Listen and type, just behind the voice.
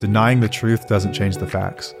Denying the truth doesn't change the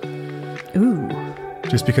facts. Ooh.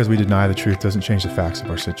 Just because we deny the truth doesn't change the facts of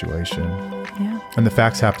our situation. Yeah. And the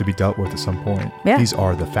facts have to be dealt with at some point. Yeah. These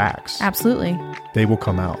are the facts. Absolutely. They will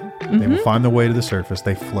come out. They will find their way to the surface.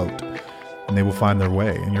 They float. And they will find their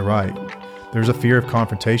way. And you're right. There's a fear of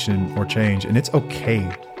confrontation or change. And it's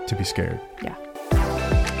okay to be scared. Yeah.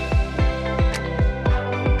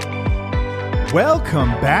 Welcome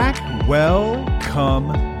back. Welcome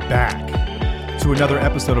back to another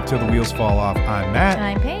episode of Till the Wheels Fall Off. I'm Matt.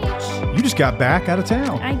 I'm Paige. You just got back out of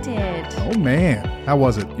town. I did. Oh, man. How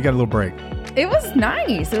was it? You got a little break. It was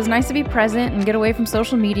nice. It was nice to be present and get away from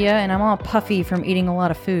social media, and I'm all puffy from eating a lot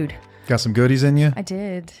of food. Got some goodies in you? I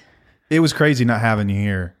did. It was crazy not having you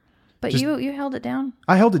here. But you held it down?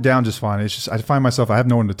 I held it down just fine. It's just I find myself, I have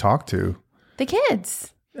no one to talk to. The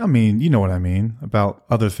kids. I mean, you know what I mean about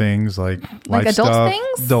other things like life adult stuff,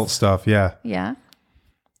 things? adult stuff. Yeah. Yeah.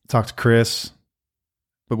 Talk to Chris,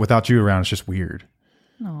 but without you around, it's just weird.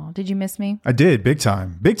 Oh, did you miss me? I did. Big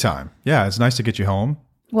time. Big time. Yeah. It's nice to get you home.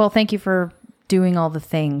 Well, thank you for doing all the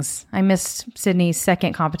things. I missed Sydney's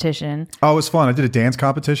second competition. Oh, it was fun. I did a dance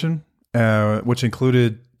competition, which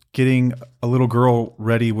included getting a little girl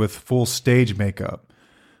ready with full stage makeup.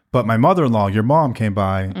 But my mother-in-law, your mom, came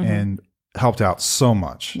by and helped out so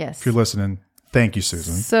much. Yes. If you're listening, thank you,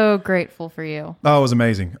 Susan. So grateful for you. Oh, it was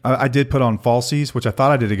amazing. I did put on falsies, which I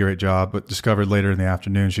thought I did a great job, but discovered later in the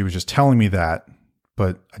afternoon she was just telling me that,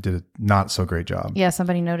 but I did a not so great job. Yeah,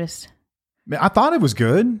 somebody noticed. I thought it was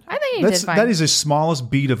good. I think you did fine. That is the smallest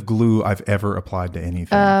bead of glue I've ever applied to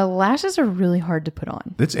anything. Lashes are really hard to put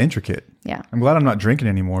on. It's intricate. Yeah. I'm glad I'm not drinking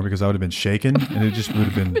anymore because I would have been shaken and it just would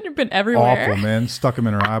have been You've been everywhere. awful, man. Stuck them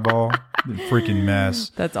in her eyeball. Freaking mess.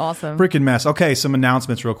 That's awesome. Freaking mess. Okay, some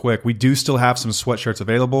announcements real quick. We do still have some sweatshirts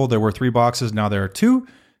available. There were 3 boxes. Now there are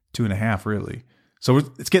 2.5 really. So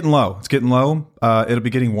it's getting low. It's getting low. It'll be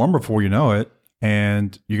getting warmer before you know it.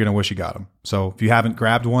 And you're going to wish you got them. So if you haven't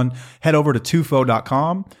grabbed one, head over to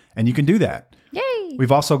tufo.com and you can do that. Yay.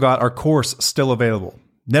 We've also got our course still available.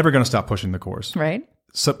 Never going to stop pushing the course. Right.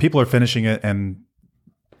 So people are finishing it and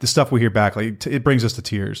the stuff we hear back, like it brings us to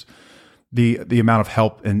tears. The amount of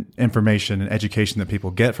help and information and education that people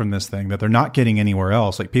get from this thing that they're not getting anywhere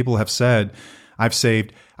else. Like people have said, I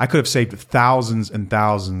could have saved thousands and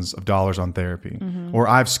thousands of dollars on therapy, or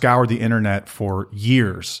I've scoured the internet for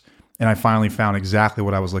years and I finally found exactly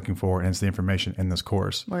what I was looking for. And it's the information in this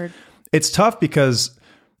course. Word. It's tough because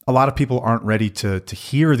a lot of people aren't ready to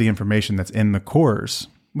hear the information that's in the course,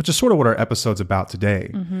 which is sort of what our episode's about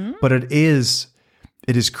today. But it is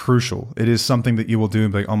crucial. It is something that you will do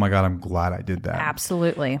and be like, oh my God, I'm glad I did that.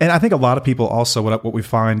 Absolutely. And I think a lot of people also, what we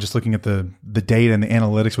find just looking at the data and the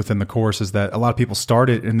analytics within the course is that a lot of people start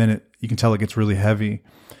it and then you can tell it gets really heavy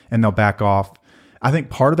and they'll back off. I think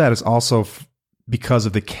part of that is also because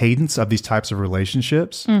of the cadence of these types of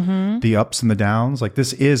relationships, the ups and the downs. Like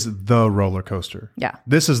this is the roller coaster. Yeah.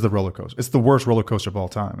 This is the roller coaster. It's the worst roller coaster of all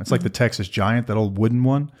time. It's like the Texas Giant, that old wooden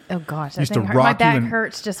one. Oh gosh, Used that to thing rock my you back and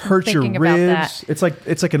hurts just hurt your thinking ribs. about that.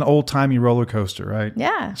 It's like an old timey roller coaster, right?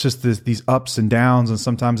 Yeah. It's just these ups and downs, and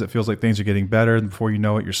sometimes it feels like things are getting better, and before you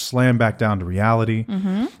know it, you're slammed back down to reality.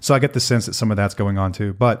 So I get the sense that some of that's going on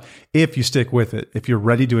too. But if you stick with it, if you're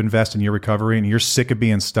ready to invest in your recovery and you're sick of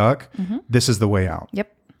being stuck, this is the way out.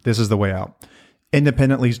 Yep. This is the way out.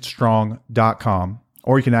 Independentlystrong.com,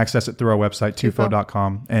 or you can access it through our website,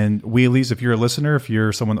 tufo.com. And Wheelies, if you're a listener, if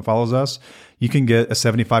you're someone that follows us, you can get a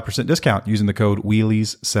 75% discount using the code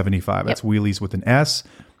Wheelies75. That's Wheelies with an S,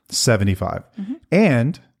 75.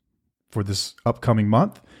 And for this upcoming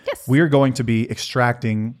month, we are going to be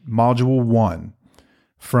extracting Module 1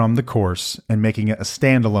 from the course and making it a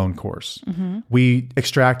standalone course. We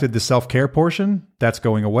extracted the self-care portion. That's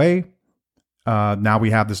going away. Now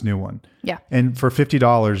we have this new one. Yeah. And for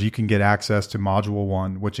 $50, you can get access to Module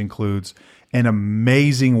 1, which includes an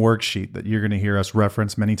amazing worksheet that you're going to hear us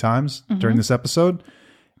reference many times during this episode.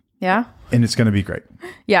 Yeah. And it's going to be great.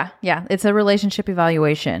 Yeah. Yeah. It's a relationship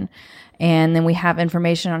evaluation. And then we have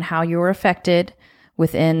information on how you were affected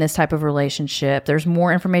within this type of relationship. There's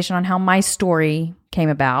more information on how my story came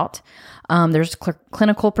about. There's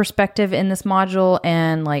clinical perspective in this module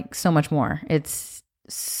and like so much more. It's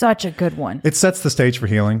such a good one. It sets the stage for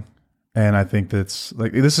healing. And I think that's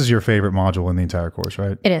like, this is your favorite module in the entire course,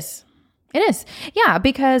 right? It is. It is. Yeah,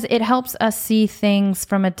 because it helps us see things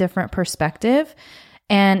from a different perspective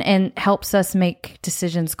and helps us make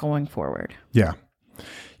decisions going forward. Yeah.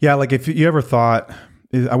 Yeah. Like if you ever thought,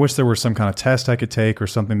 I wish there were some kind of test I could take or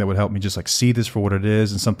something that would help me just like see this for what it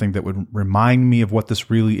is and something that would remind me of what this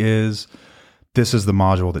really is. this is the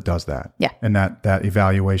module that does that. Yeah. And that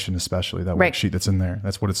evaluation, especially that Right. worksheet that's in there,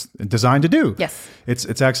 that's what it's designed to do. Yes.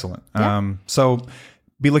 It's excellent. Yeah. So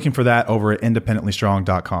be looking for that over at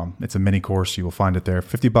independentlystrong.com. It's a mini course. You will find it there.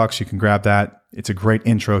 $50. You can grab that. It's a great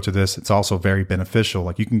intro to this. It's also very beneficial.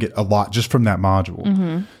 Like you can get a lot just from that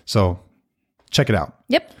module. So check it out.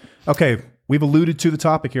 Yep. Okay. We've alluded to the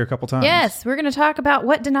topic here a couple times. Yes, we're going to talk about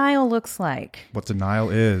what denial looks like. What denial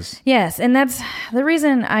is. Yes, and that's the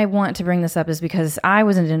reason I want to bring this up is because I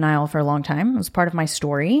was in denial for a long time. It was part of my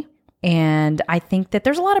story. And I think that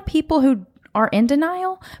there's a lot of people who are in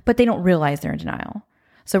denial, but they don't realize they're in denial.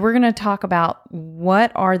 So we're going to talk about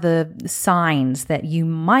what are the signs that you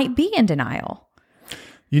might be in denial.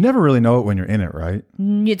 You never really know it when you're in it, right?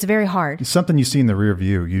 It's very hard. It's something you see in the rear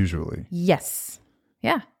view usually. Yes.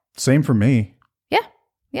 Yeah. Same for me.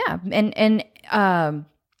 Yeah. And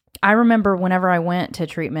I remember whenever I went to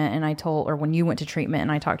treatment and or when you went to treatment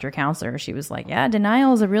and I talked to your counselor, she was like, yeah,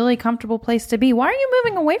 denial is a really comfortable place to be. Why are you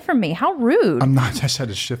moving away from me? How rude. I'm not. I just had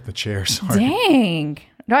to shift the chair. Sorry. Dang.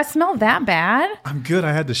 Do I smell that bad? I'm good.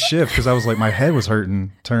 I had to shift because I was like, my head was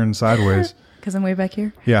hurting, turned sideways. Because I'm way back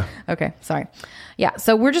here? Yeah. Okay. Sorry. Yeah.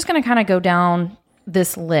 So we're just going to kind of go down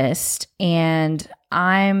this list and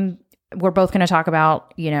we're both going to talk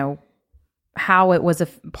about, how it was a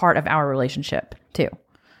part of our relationship too.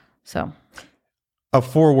 So a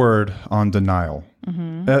foreword on denial.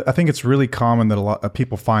 I think it's really common that a lot of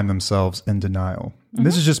people find themselves in denial. And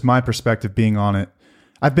this is just my perspective being on it.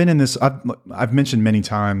 I've been in this, I've mentioned many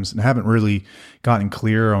times and haven't really gotten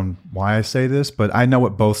clear on why I say this, but I know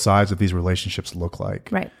what both sides of these relationships look like.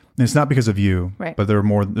 Right. And it's not because of you, right. But there's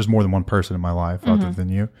more than one person in my life other than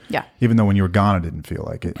you. Yeah. Even though when you were gone, I didn't feel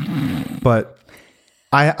like it. But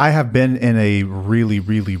I have been in a really,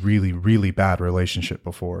 really, really, really bad relationship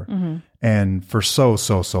before. And for so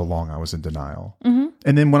long, I was in denial.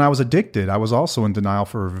 And then when I was addicted, I was also in denial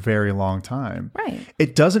for a very long time. Right.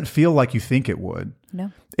 It doesn't feel like you think it would.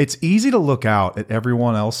 No. It's easy to look out at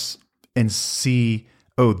everyone else and see,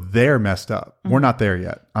 oh, they're messed up. We're not there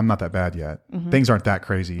yet. I'm not that bad yet. Things aren't that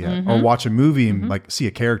crazy yet. Or watch a movie and like see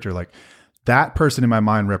a character like that person in my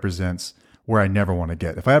mind represents where I never want to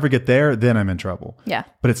get. If I ever get there, then I'm in trouble. Yeah.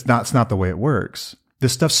 But it's not the way it works.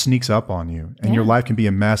 This stuff sneaks up on you and your life can be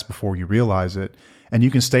a mess before you realize it. And you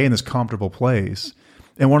can stay in this comfortable place.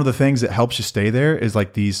 And one of the things that helps you stay there is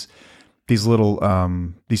like these little,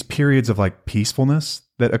 these periods of like peacefulness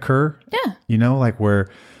that occur. Yeah. Like where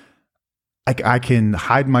I can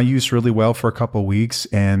hide my use really well for a couple of weeks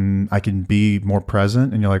and I can be more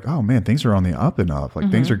present. And you're like, oh man, things are on the up and up.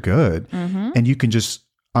 Like things are good. And you can just,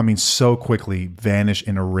 so quickly vanish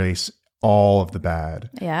and erase all of the bad.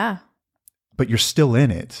 Yeah. But you're still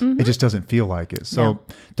in it. It just doesn't feel like it. So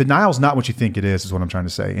denial is not what you think it is what I'm trying to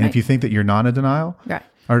say. And if you think that you're not in denial, right.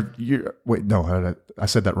 Or I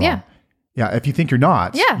said that wrong. Yeah. Yeah. If you think you're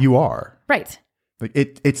not, you are. Right. Like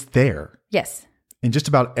it's there. Yes. In just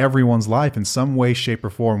about everyone's life, in some way, shape,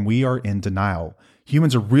 or form, we are in denial.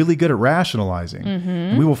 Humans are really good at rationalizing.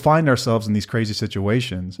 And we will find ourselves in these crazy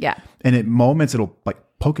situations. Yeah. And at moments, it'll like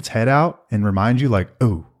poke its head out and remind you like,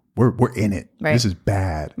 oh, we're in it. Right. This is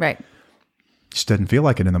bad. Right. Just doesn't feel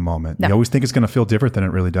like it in the moment. No. You always think it's going to feel different than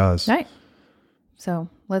it really does. Right. So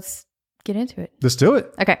let's get into it. Let's do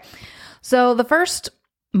it. Okay. So the first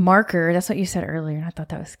marker, that's what you said earlier, and I thought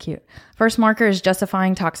that was cute. First marker is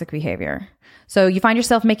justifying toxic behavior. So you find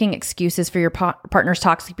yourself making excuses for your partner's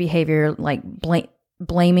toxic behavior, like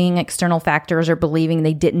blaming external factors or believing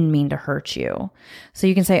they didn't mean to hurt you. So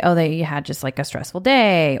you can say, oh, you had just like a stressful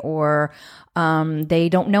day, or they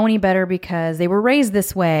don't know any better because they were raised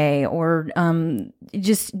this way, or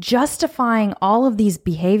just justifying all of these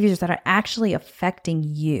behaviors that are actually affecting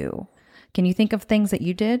you. Can you think of things that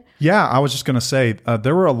you did? Yeah, I was just going to say,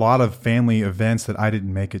 there were a lot of family events that I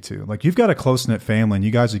didn't make it to. Like, you've got a close-knit family, and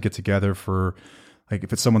you guys would get together for, like,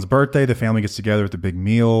 if it's someone's birthday, the family gets together at the big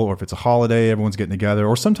meal, or if it's a holiday, everyone's getting together,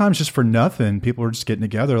 or sometimes just for nothing, people are just getting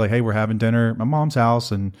together, like, hey, we're having dinner at my mom's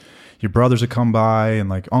house, and your brothers would come by, and,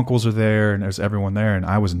 like, uncles are there, and there's everyone there, and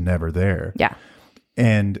I was never there. Yeah.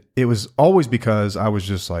 And it was always because I was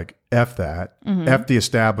just like, F that, F the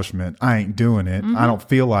establishment. I ain't doing it. I don't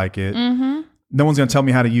feel like it. No one's going to tell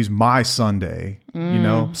me how to use my Sunday,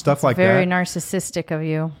 stuff like Very that. Very narcissistic of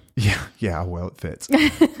you. Yeah, well, it fits.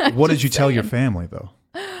 What did you tell your family though?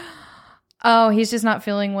 Oh, he's just not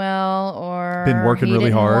feeling well, or been working really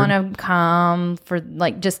hard. He didn't want to come for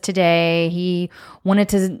like just today. He wanted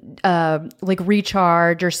to like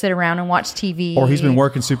recharge or sit around and watch TV. Or he's been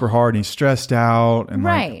working super hard and he's stressed out and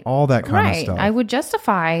like all that kind of stuff. I would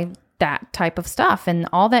justify that type of stuff, and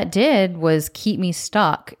all that did was keep me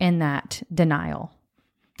stuck in that denial.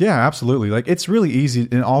 Yeah, absolutely. Like it's really easy.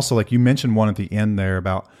 And also like you mentioned one at the end there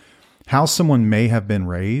about how someone may have been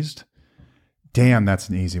raised. Damn, that's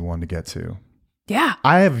an easy one to get to. Yeah.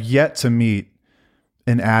 I have yet to meet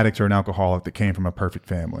an addict or an alcoholic that came from a perfect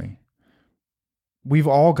family. We've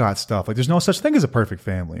all got stuff. Like there's no such thing as a perfect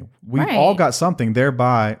family. We've Right. all got something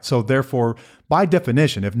thereby. So therefore, by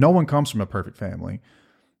definition, if no one comes from a perfect family,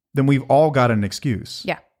 then we've all got an excuse.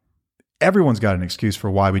 Yeah. Everyone's got an excuse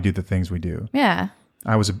for why we do the things we do. Yeah.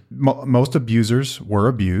 Most abusers were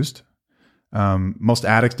abused. Most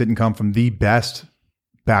addicts didn't come from the best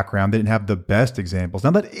background. They didn't have the best examples.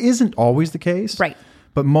 Now that isn't always the case. Right.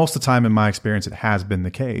 But most of the time in my experience, it has been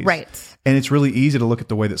the case. Right. And it's really easy to look at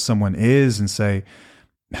the way that someone is and say,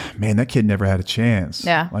 man, that kid never had a chance.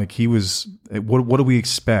 Yeah. Like he was, what do we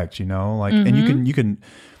expect? You know, like, and you can,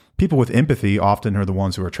 people with empathy often are the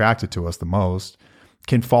ones who are attracted to us the most,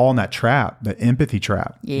 can fall in that trap, that empathy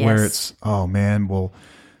trap, Yes. where it's, oh man, well,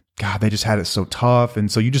 God, they just had it so tough.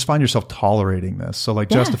 And so you just find yourself tolerating this. So like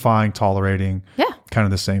justifying, tolerating, kind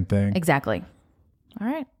of the same thing. Exactly. All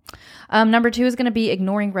right. Number 2 is going to be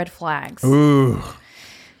ignoring red flags. Ooh.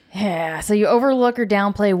 Yeah. So you overlook or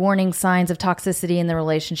downplay warning signs of toxicity in the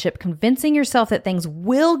relationship, convincing yourself that things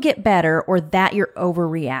will get better or that you're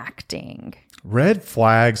overreacting. Red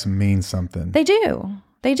flags mean something. They do.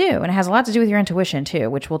 They do. And it has a lot to do with your intuition too,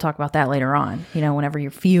 which we'll talk about that later on. You know, whenever you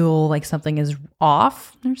feel like something is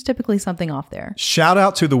off, there's typically something off there. Shout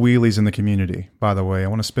out to the wheelies in the community, by the way. I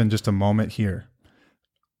want to spend just a moment here.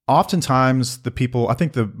 Oftentimes the people, I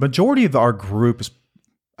think the majority of our group is,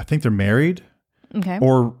 I think they're married Okay.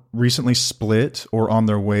 or recently split or on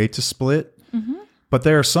their way to split. But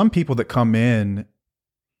there are some people that come in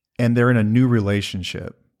and they're in a new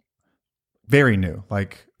relationship. Very new,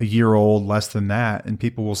 like a year old, less than that. And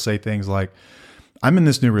people will say things like, I'm in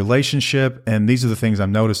this new relationship and these are the things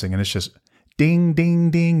I'm noticing. And it's just ding,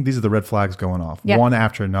 ding, ding. These are the red flags going off one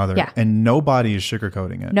after another. Yeah. And nobody is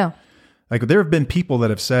sugarcoating it. No. Like there have been people that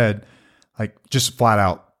have said, like, just flat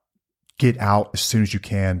out, get out as soon as you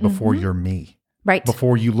can before you're me. Right.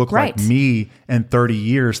 Before you look like me in 30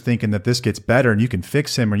 years thinking that this gets better and you can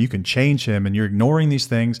fix him or you can change him and you're ignoring these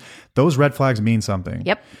things. Those red flags mean something.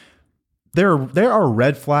 Yep. There are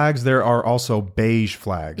red flags. There are also beige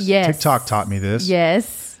flags. Yes. TikTok taught me this.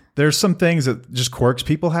 Yes. There's some things that just quirks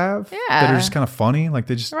people have that are just kind of funny. Like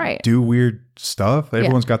they just do weird stuff.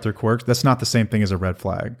 Everyone's got their quirks. That's not the same thing as a red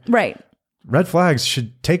flag. Right. Red flags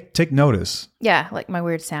should take notice. Yeah, like my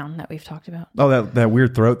weird sound that we've talked about. Oh, that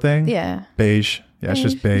weird throat thing? Yeah. Beige. Yeah, it's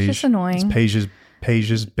just beige. It's just annoying. It's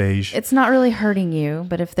beige. It's not really hurting you,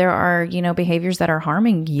 but if there are, behaviors that are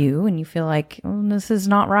harming you and you feel like, oh, this is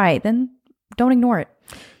not right, then don't ignore it.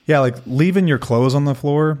 Yeah, like leaving your clothes on the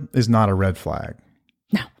floor is not a red flag.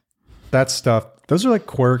 No. That stuff, those are like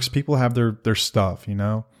quirks. People have their stuff, you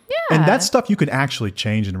know? Yeah. And that stuff you can actually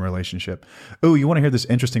change in a relationship. Oh, you want to hear this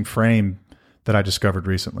interesting frame that I discovered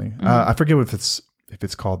recently? I forget if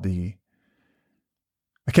it's called I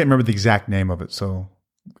can't remember the exact name of it, so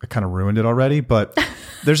I kind of ruined it already. But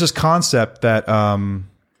there's this concept that I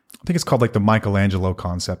think it's called like the Michelangelo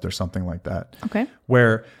concept or something like that. Okay.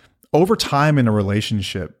 Where over time in a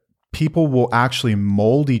relationship, people will actually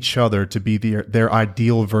mold each other to be their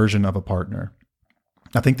ideal version of a partner.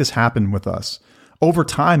 I think this happened with us. Over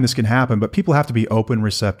time, this can happen, but people have to be open,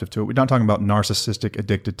 receptive to it. We're not talking about narcissistic,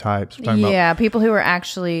 addicted types. We're talking about people who are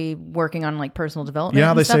actually working on like personal development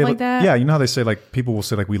how and stuff like that. Yeah, you know how they say like people will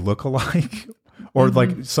say like we look alike, or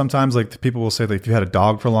like sometimes like people will say that if you had a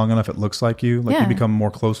dog for long enough, it looks like you. Like you become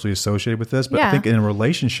more closely associated with this. But I think in a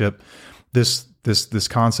relationship, this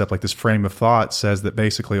concept, like this frame of thought, says that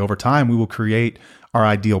basically over time we will create our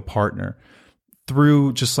ideal partner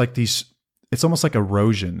through just like these. It's almost like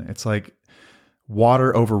erosion. It's like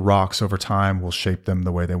water over rocks over time will shape them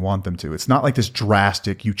the way they want them to. It's not like this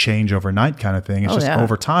drastic, you change overnight kind of thing. It's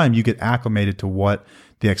over time, you get acclimated to what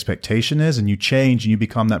the expectation is and you change and you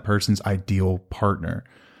become that person's ideal partner.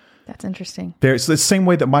 That's interesting. It's the same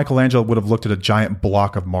way that Michelangelo would have looked at a giant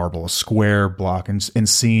block of marble, a square block, and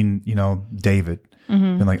seen, David.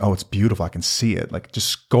 Been like, oh, it's beautiful. I can see it. Like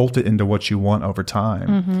just sculpt it into what you want over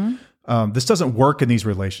time. This doesn't work in these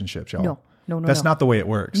relationships, y'all. No, that's not the way it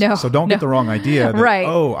works. No, so don't get the wrong idea that,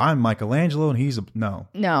 oh, I'm Michelangelo and he's no.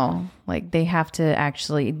 No, like they have to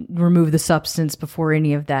actually remove the substance before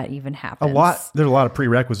any of that even happens. There's a lot of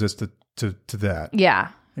prerequisites to that. Yeah.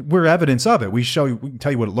 We're evidence of it. We can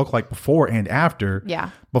tell you what it looked like before and after. Yeah.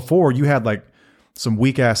 Before you had like some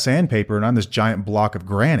weak ass sandpaper and I'm this giant block of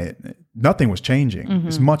granite. Nothing was changing.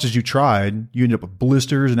 As much as you tried, you ended up with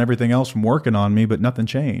blisters and everything else from working on me, but nothing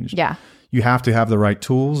changed. Yeah. You have to have the right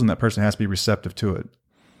tools and that person has to be receptive to it.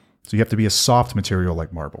 So you have to be a soft material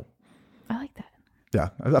like marble. I like that. Yeah,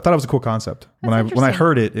 I thought it was a cool concept. When I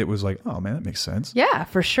heard it, it was like, oh man, that makes sense. Yeah,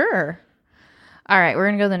 for sure. All right, we're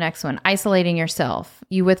going to go to the next one. Isolating yourself.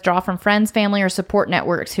 You withdraw from friends, family, or support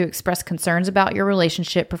networks who express concerns about your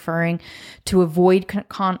relationship, preferring to avoid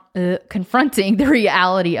confronting the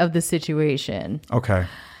reality of the situation. Okay.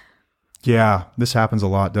 Yeah, this happens a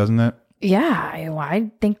lot, doesn't it? Yeah,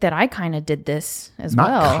 I think that I kind of did this as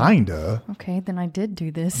well. Not kinda. Okay, then I did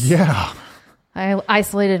do this. Yeah. I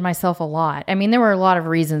isolated myself a lot. I mean, there were a lot of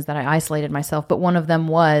reasons that I isolated myself, but one of them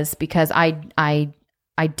was because I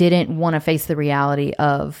didn't want to face the reality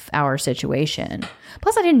of our situation.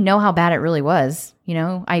 Plus, I didn't know how bad it really was. You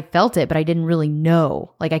know, I felt it, but I didn't really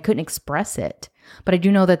know. Like, I couldn't express it. But I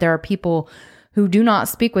do know that there are people who do not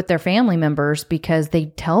speak with their family members because they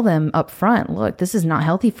tell them up front, look, this is not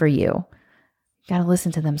healthy for you. You got to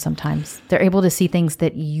listen to them sometimes. They're able to see things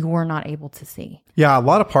that you're not able to see. Yeah, a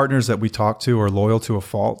lot of partners that we talk to are loyal to a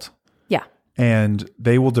fault. Yeah. And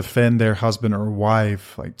they will defend their husband or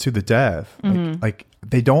wife like to the death. Like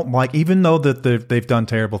they don't like, even though that they've done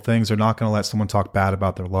terrible things, they're not going to let someone talk bad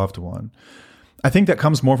about their loved one. I think that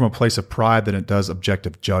comes more from a place of pride than it does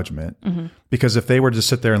objective judgment. Because if they were to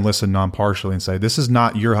sit there and listen non-partially and say, this is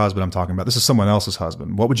not your husband I'm talking about, this is someone else's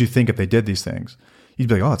husband. What would you think if they did these things? You'd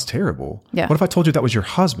be like, oh, it's terrible. Yeah. What if I told you that was your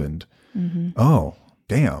husband? Oh,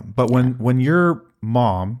 damn. But when your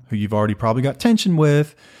mom, who you've already probably got tension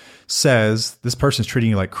with, says this person's treating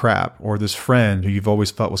you like crap, or this friend who you've always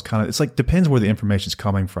felt was kind of, it's like, depends where the information's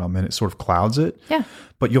coming from, and it sort of clouds it. Yeah.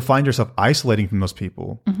 But you'll find yourself isolating from those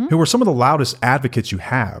people who are some of the loudest advocates you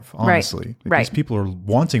have, honestly. Right. These people are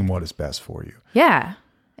wanting what is best for you. Yeah.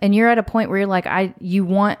 And you're at a point where you're like, you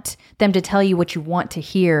want them to tell you what you want to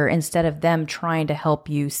hear instead of them trying to help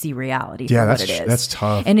you see reality for what it is. That's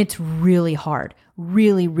tough. And it's really hard.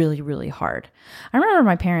 Really, really, really hard. I remember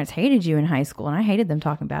my parents hated you in high school, and I hated them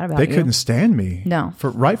talking bad about you. They couldn't stand me. No.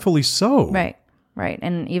 Rightfully so. Right.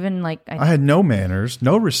 And even like... I had no manners,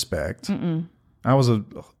 no respect. I was a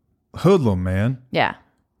hoodlum, man. Yeah.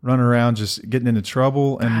 Running around just getting into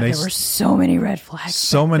trouble. And there were so many red flags.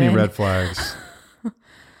 So many red flags.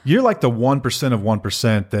 You're like the 1% of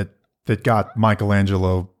 1% that got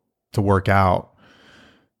Michelangelo to work out.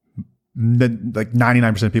 Like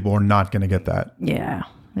 99% of people are not going to get that. Yeah.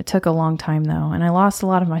 It took a long time though. And I lost a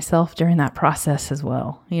lot of myself during that process as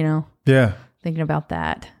well, you know? Yeah. Thinking about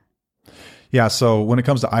that. Yeah. So when it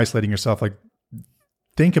comes to isolating yourself, like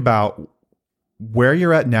think about where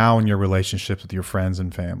you're at now in your relationships with your friends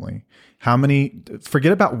and family.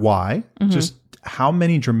 Forget about why, just how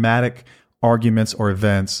many dramatic arguments or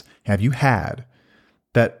events have you had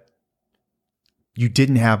that you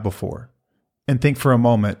didn't have before? And think for a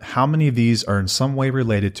moment, how many of these are in some way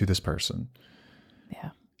related to this person?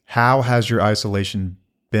 Yeah. How has your isolation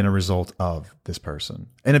been a result of this person?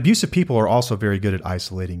 And abusive people are also very good at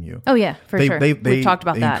isolating you. Oh yeah, for sure. We've talked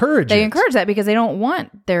about that. They encourage that because they don't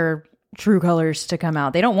want their true colors to come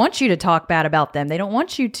out. They don't want you to talk bad about them. They don't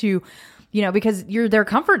want you to, because you're their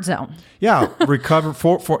comfort zone. Yeah.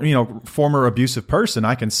 Former abusive person,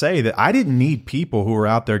 I can say that I didn't need people who are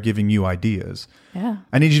out there giving you ideas. Yeah.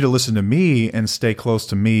 I need you to listen to me and stay close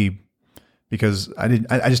to me because I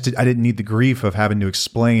didn't need the grief of having to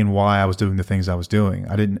explain why I was doing the things I was doing.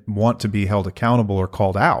 I didn't want to be held accountable or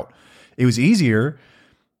called out. It was easier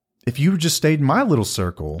if you just stayed in my little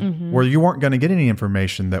circle where you weren't going to get any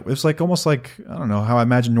information that was like almost like, I don't know how I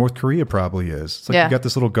imagine North Korea probably is. It's like you got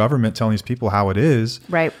this little government telling these people how it is.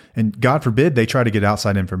 Right. And God forbid they try to get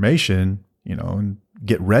outside information, and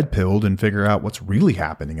get red pilled and figure out what's really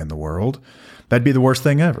happening in the world. That'd be the worst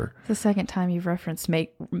thing ever. It's the second time you've referenced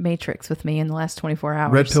Matrix with me in the last 24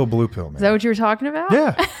 hours. Red pill, blue pill, man. Is that what you were talking about?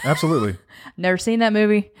 Yeah, absolutely. Never seen that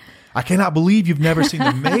movie. I cannot believe you've never seen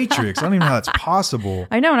The Matrix. I don't even know how that's possible.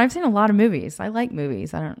 I know, and I've seen a lot of movies. I like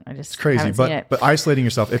movies. I just it's crazy, haven't seen it. But isolating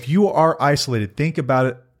yourself. If you are isolated, think about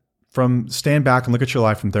it stand back and look at your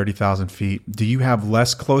life from 30,000 feet. Do you have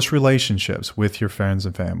less close relationships with your friends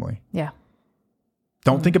and family? Yeah.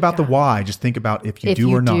 Don't think about the why. Just think about if you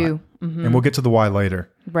do or not. And we'll get to the why later.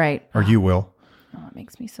 Right. Or you will. Oh, it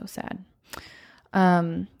makes me so sad.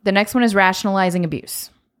 The next one is rationalizing abuse.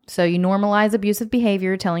 So you normalize abusive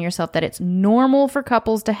behavior, telling yourself that it's normal for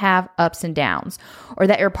couples to have ups and downs, or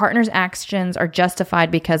that your partner's actions are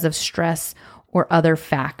justified because of stress or other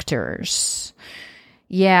factors.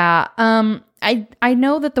 Yeah. I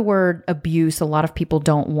know that the word abuse, a lot of people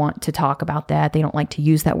don't want to talk about that. They don't like to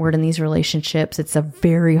use that word in these relationships. It's a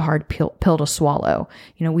very hard pill to swallow.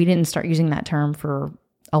 We didn't start using that term for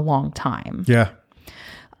a long time. Yeah.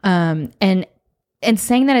 And and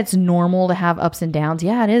saying that it's normal to have ups and downs.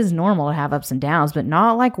 Yeah, it is normal to have ups and downs, but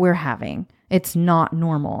not like we're having. It's not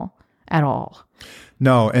normal at all.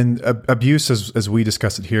 No, and abuse, as we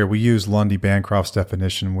discussed it here, we use Lundy Bancroft's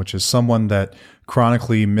definition, which is someone that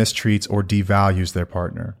chronically mistreats or devalues their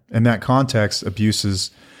partner. In that context, abuse is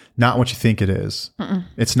not what you think it is.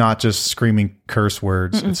 It's not just screaming curse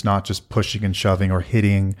words. It's not just pushing and shoving or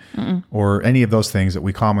hitting or any of those things that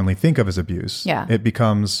we commonly think of as abuse. Yeah. It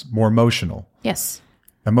becomes more emotional. Yes.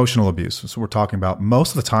 Emotional abuse. That's what we're talking about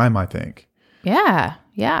most of the time, I think. Yeah.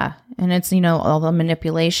 Yeah. And it's, all the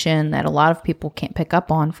manipulation that a lot of people can't pick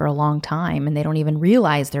up on for a long time, and they don't even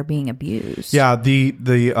realize they're being abused. Yeah.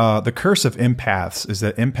 The curse of empaths is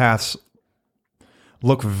that empaths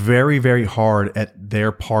look very, very hard at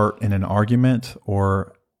their part in an argument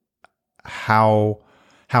or how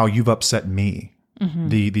you've upset me,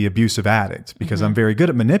 the abusive addict, because I'm very good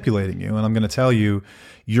at manipulating you, and I'm going to tell you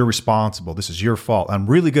you're responsible. This is your fault. I'm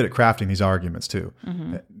really good at crafting these arguments too.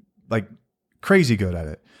 Like crazy good at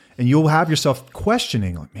it. And you'll have yourself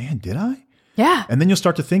questioning, like, man, did I? Yeah. And then you'll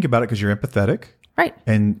start to think about it because you're empathetic. Right.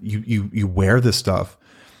 And you wear this stuff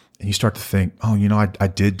and you start to think, oh, I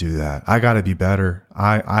did do that. I got to be better.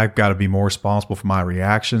 I've got to be more responsible for my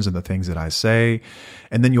reactions and the things that I say.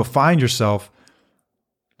 And then you'll find yourself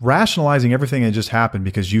rationalizing everything that just happened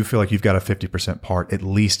because you feel like you've got a 50% part, at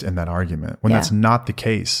least in that argument, when that's not the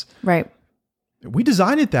case. Right. We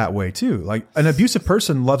design it that way too. Like an abusive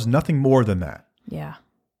person loves nothing more than that. Yeah.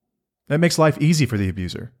 That makes life easy for the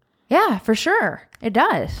abuser. Yeah, for sure. It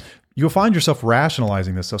does. You'll find yourself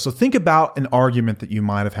rationalizing this stuff. So think about an argument that you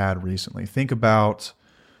might have had recently. Think about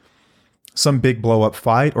some big blow up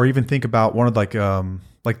fight, or even think about one of like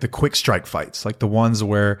the quick strike fights, like the ones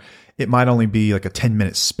where it might only be like a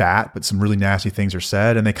 10-minute spat, but some really nasty things are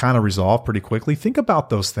said and they kind of resolve pretty quickly. Think about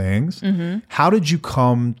those things. How did you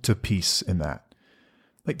come to peace in that?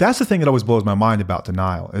 Like that's the thing that always blows my mind about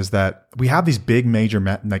denial, is that we have these big, major,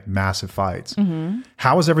 massive fights.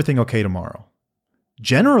 How is everything okay tomorrow?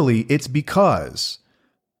 Generally, it's because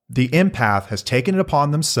the empath has taken it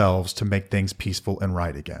upon themselves to make things peaceful and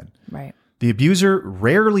right again. Right. The abuser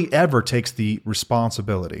rarely ever takes the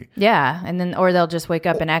responsibility. Yeah. And then, or they'll just wake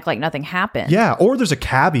up and act like nothing happened. Yeah. Or there's a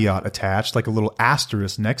caveat attached, like a little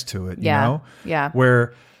asterisk next to it, you know? Yeah.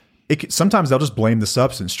 Where sometimes they'll just blame the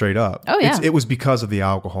substance straight up. Oh, yeah. It was because of the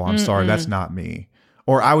alcohol. I'm sorry. That's not me.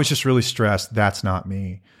 Or I was just really stressed. That's not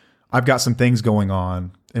me. I've got some things going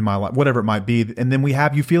on in my life, whatever it might be. And then we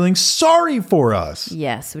have you feeling sorry for us.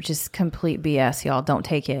 Yes, which is complete BS, y'all. Don't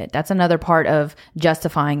take it. That's another part of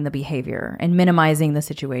justifying the behavior and minimizing the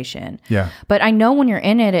situation. Yeah. But I know when you're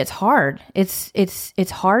in it, it's hard.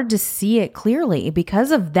 It's hard to see it clearly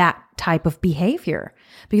because of that type of behavior.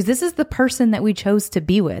 Because this is the person that we chose to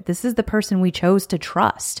be with. This is the person we chose to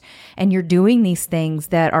trust. And you're doing these things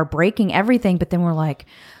that are breaking everything. But then we're like,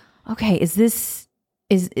 okay, is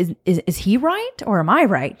he right or am I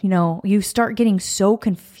right? You start getting so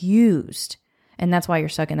confused, and that's why you're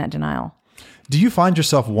stuck in that denial. Do you find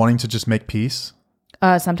yourself wanting to just make peace?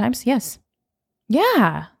 Sometimes, yes.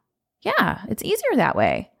 Yeah. It's easier that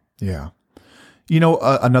way. Yeah.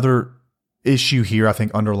 Another issue here, I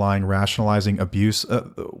think, underlying rationalizing abuse,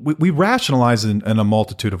 we rationalize in a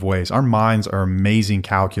multitude of ways. Our minds are amazing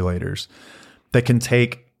calculators that can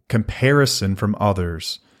take comparison from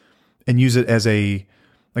others and use it as a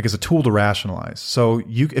tool to rationalize. So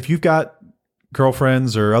if you've got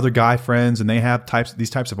girlfriends or other guy friends and they have these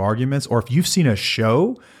types of arguments, or if you've seen a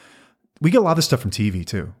show, we get a lot of this stuff from TV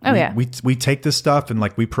too. Oh, yeah. We take this stuff and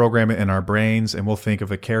we program it in our brains, and we'll think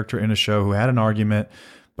of a character in a show who had an argument,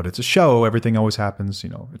 but it's a show. Everything always happens,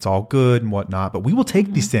 it's all good and whatnot. But we will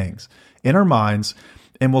take these things in our minds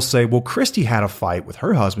and we'll say, well, Christy had a fight with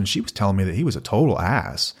her husband. She was telling me that he was a total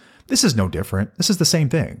ass. This is no different. This is the same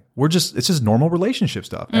thing. It's just normal relationship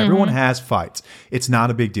stuff. Everyone has fights. It's not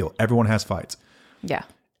a big deal. Everyone has fights. Yeah.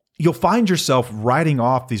 You'll find yourself writing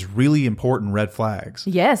off these really important red flags.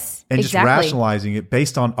 Yes, and exactly. just rationalizing it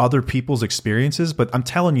based on other people's experiences. But I'm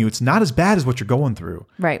telling you, it's not as bad as what you're going through.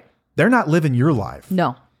 Right. They're not living your life.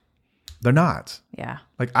 No. They're not. Yeah.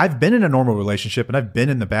 Like I've been in a normal relationship and I've been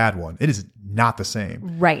in the bad one. It is not the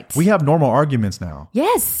same. Right. We have normal arguments now.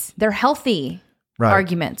 Yes. They're healthy. Right.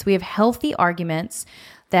 Arguments. We have healthy arguments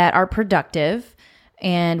that are productive,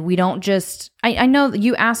 and we don't just. I know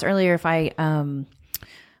you asked earlier if I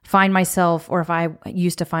find myself, or if I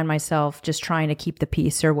used to find myself just trying to keep the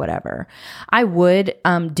peace or whatever. I would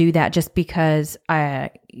do that just because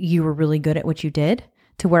you were really good at what you did,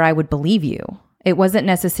 to where I would believe you. It wasn't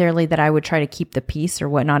necessarily that I would try to keep the peace or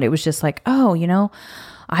whatnot. It was just like, oh,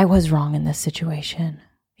 I was wrong in this situation,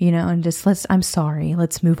 and just I'm sorry.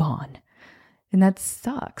 Let's move on. And that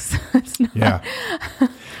sucks. It's not. Yeah.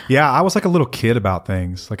 Yeah. I was like a little kid about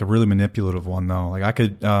things, like a really manipulative one though. Like I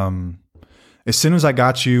could, as soon as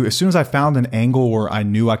I found an angle where I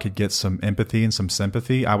knew I could get some empathy and some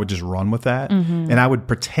sympathy, I would just run with that. And I would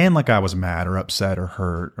pretend like I was mad or upset or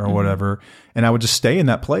hurt or whatever. And I would just stay in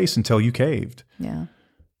that place until you caved. Yeah.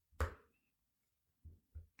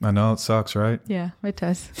 I know it sucks, right? Yeah, it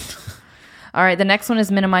does. All right. The next one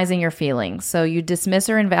is minimizing your feelings. So you dismiss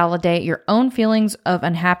or invalidate your own feelings of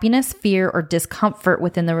unhappiness, fear, or discomfort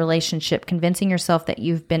within the relationship, convincing yourself that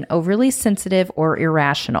you've been overly sensitive or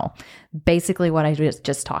irrational. Basically what I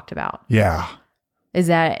just talked about. Yeah. Is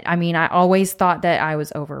that, I mean, I always thought that I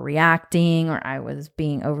was overreacting or I was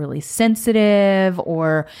being overly sensitive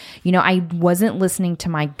or, you know, I wasn't listening to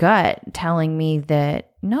my gut telling me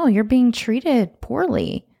that, no, you're being treated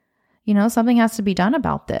poorly. You know, something has to be done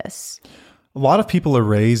about this. A lot of people are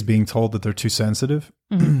raised being told that they're too sensitive.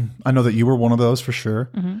 I know that you were one of those for sure.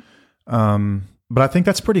 But I think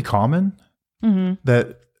that's pretty common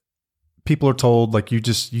that people are told like you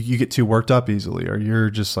get too worked up easily, or you're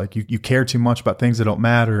just like, you care too much about things that don't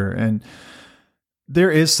matter. And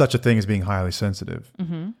there is such a thing as being highly sensitive.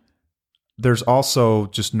 There's also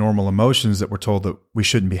just normal emotions that we're told that we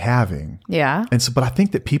shouldn't be having. Yeah. And so, but I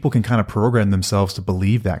think that people can kind of program themselves to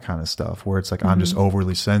believe that kind of stuff where it's like, I'm just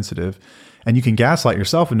overly sensitive. And you can gaslight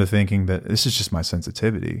yourself into thinking that this is just my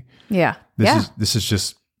sensitivity. Yeah.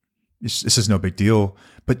 This is no big deal.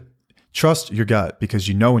 But trust your gut, because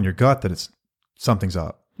you know in your gut that something's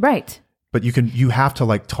up. Right. But you have to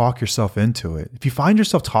like talk yourself into it. If you find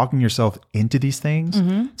yourself talking yourself into these things,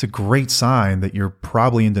 it's a great sign that you're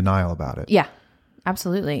probably in denial about it. Yeah,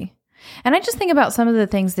 absolutely. And I just think about some of the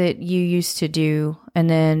things that you used to do, and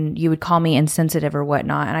then you would call me insensitive or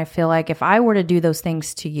whatnot. And I feel like if I were to do those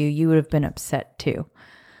things to you, you would have been upset too.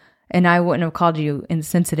 And I wouldn't have called you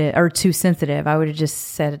insensitive or too sensitive. I would have just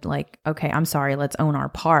said like, okay, I'm sorry, let's own our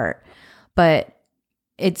part. But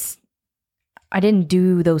I didn't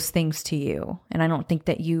do those things to you. And I don't think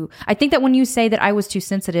that I think that when you say that I was too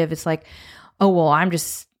sensitive, it's like, oh, well,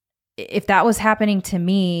 if that was happening to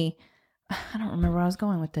me, I don't remember where I was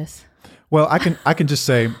going with this. Well, I can just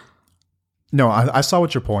say, no, I saw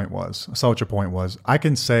what your point was. I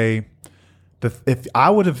can say that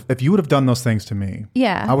if you would have done those things to me,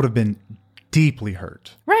 yeah, I would have been deeply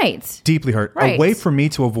hurt. Right. Deeply hurt. Right. A way for me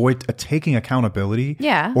to avoid taking accountability.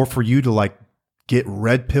 Yeah. Or for you to like get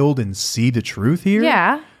red pilled and see the truth here.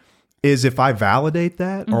 Yeah. Is if I validate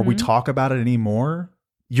that or we talk about it anymore,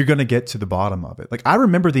 you're going to get to the bottom of it. Like I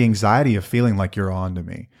remember the anxiety of feeling like you're on to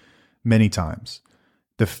me many times.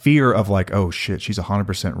 The fear of like, oh shit, she's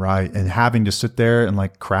 100% right. And having to sit there and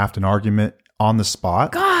like craft an argument on the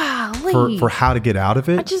spot. Golly. For how to get out of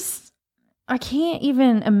it. I can't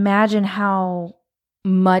even imagine how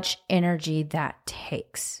much energy that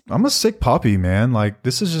takes. I'm a sick puppy, man. Like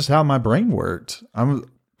this is just how my brain worked. I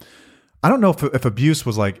don't know if abuse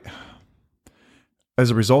was like as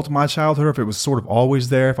a result of my childhood, or if it was sort of always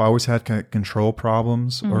there, if I always had kind of control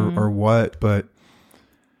problems or what, but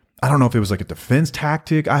I don't know if it was like a defense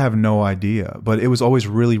tactic. I have no idea, but it was always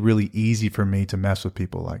really, really easy for me to mess with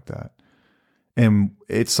people like that. And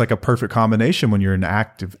it's like a perfect combination when you're an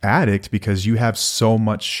active addict, because you have so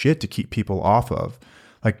much shit to keep people off of.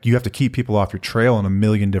 Like you have to keep people off your trail in a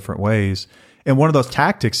million different ways. And one of those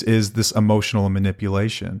tactics is this emotional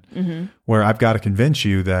manipulation, where I've got to convince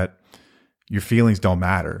you that your feelings don't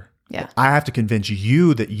matter. Yeah. I have to convince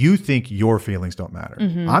you that you think your feelings don't matter.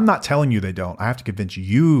 I'm not telling you they don't. I have to convince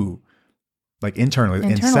you, like internally.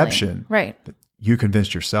 Inception. Right. That you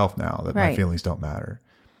convinced yourself now that my feelings don't matter.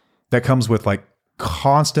 That comes with like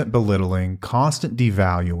constant belittling, constant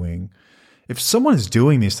devaluing. If someone is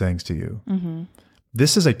doing these things to you,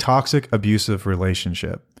 this is a toxic, abusive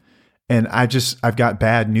relationship. And I've got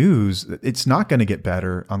bad news. It's not going to get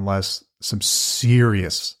better unless some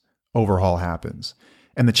serious overhaul happens.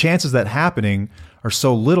 And the chances that happening are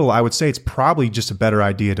so little, I would say it's probably just a better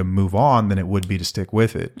idea to move on than it would be to stick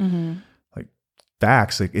with it. Like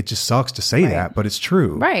facts, like it just sucks to say that, but it's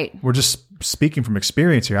true. Right. We're just speaking from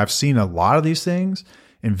experience here. I've seen a lot of these things,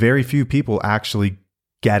 and very few people actually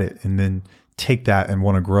get it and then take that and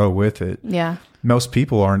want to grow with it. Yeah. Most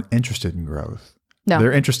people aren't interested in growth. No.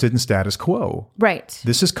 They're interested in status quo. Right.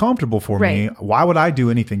 This is comfortable for me. Why would I do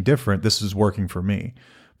anything different? This is working for me.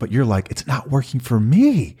 But you're like, it's not working for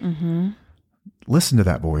me. Listen to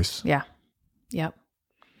that voice. Yeah. Yep.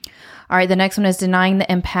 All right. The next one is denying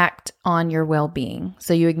the impact on your well-being.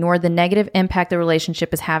 So you ignore the negative impact the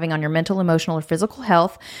relationship is having on your mental, emotional, or physical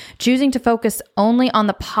health, choosing to focus only on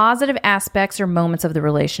the positive aspects or moments of the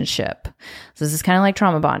relationship. So this is kind of like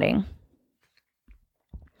trauma bonding.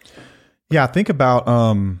 Yeah, think about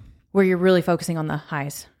where you're really focusing on the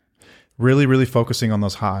highs. really, really focusing on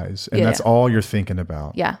those highs. And that's all you're thinking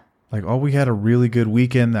about. Yeah. Like, oh, we had a really good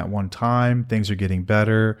weekend that one time. Things are getting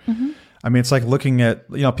better. I mean, it's like looking at,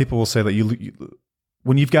 people will say that you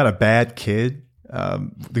when you've got a bad kid,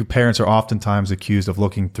 the parents are oftentimes accused of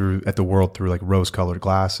looking at the world through like rose-colored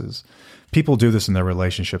glasses. People do this in their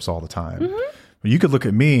relationships all the time. You could look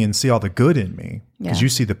at me and see all the good in me because you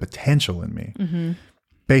see the potential in me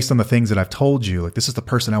based on the things that I've told you. Like, this is the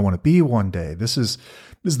person I want to be one day. This is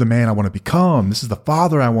the man I want to become. This is the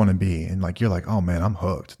father I want to be. And like, you're like, oh man, I'm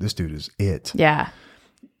hooked. This dude is it. Yeah.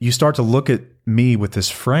 You start to look at me with this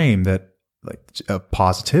frame that like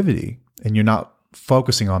positivity, and you're not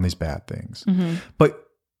focusing on these bad things. But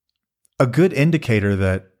a good indicator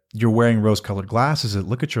that you're wearing rose-colored glasses is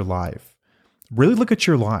look at your life. Really look at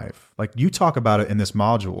your life. Like, you talk about it in this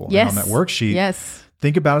module and on that worksheet. Yes.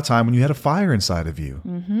 Think about a time when you had a fire inside of you.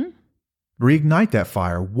 Reignite that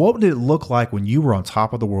fire. What did it look like when you were on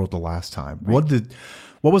top of the world the last time? Right.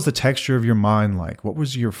 What was the texture of your mind like? What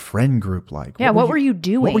was your friend group like? Yeah, what were you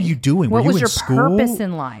doing? What were you doing? What was you your in school? purpose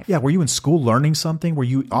in life? Yeah, were you in school learning something? Were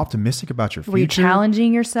you optimistic about your future? Were you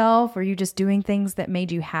challenging yourself? Were you just doing things that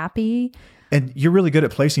made you happy? And you're really good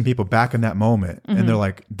at placing people back in that moment. And they're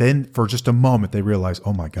like, then for just a moment, they realize,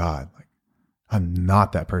 oh my God, like, I'm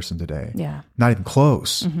not that person today. Yeah. Not even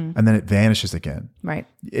close. And then it vanishes again. Right.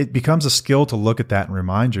 It becomes a skill to look at that and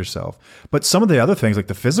remind yourself. But some of the other things, like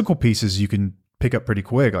the physical pieces, you can pick up pretty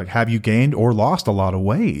quick. Like, have you gained or lost a lot of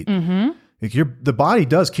weight? Like, the body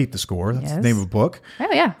does keep the score. That's the name of a book.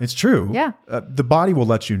 Oh, yeah. It's true. Yeah. The body will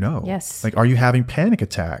let you know. Yes. Like, are you having panic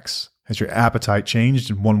attacks? Has your appetite changed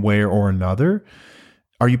in one way or another?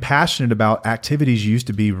 Are you passionate about activities you used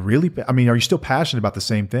to be really, are you still passionate about the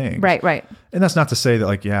same thing? Right, right. And that's not to say that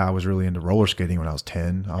like, yeah, I was really into roller skating when I was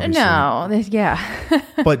 10, obviously. No, yeah.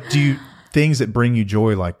 But things that bring you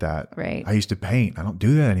joy like that? Right. I used to paint. I don't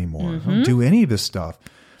do that anymore. I don't do any of this stuff.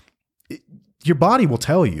 Your body will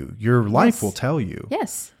tell you. Your life will tell you.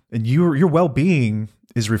 Yes. And your well-being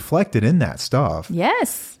is reflected in that stuff.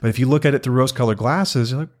 Yes. But if you look at it through rose-colored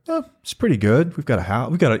glasses, you're like, oh, it's pretty good. We've got a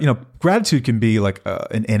house. We've got gratitude can be like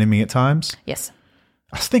an enemy at times. Yes.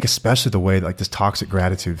 I think especially the way like this toxic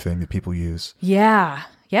gratitude thing that people use. Yeah.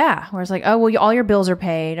 Yeah. Where it's like, oh, well, all your bills are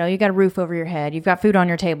paid. Oh, you got a roof over your head. You've got food on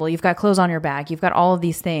your table. You've got clothes on your back. You've got all of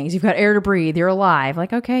these things. You've got air to breathe. You're alive.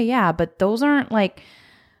 Like, okay, yeah. But those aren't like,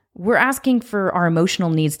 we're asking for our emotional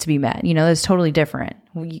needs to be met. That's totally different.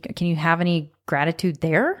 Can you have any gratitude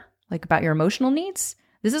there? Like about your emotional needs?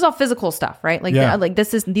 This is all physical stuff, right? Like,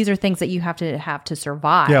 these are things that you have to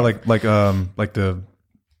survive. Yeah. Like the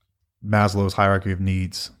Maslow's hierarchy of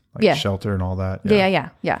needs, like shelter and all that.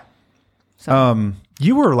 Yeah. So,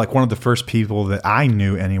 you were like one of the first people that I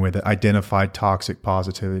knew anyway that identified toxic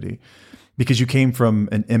positivity because you came from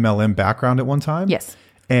an MLM background at one time. Yes.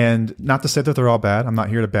 And not to say that they're all bad. I'm not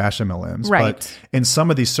here to bash MLMs. Right. But in some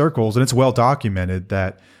of these circles, and it's well documented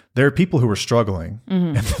that there are people who are struggling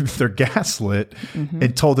and they're gaslit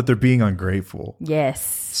and told that they're being ungrateful. Yes.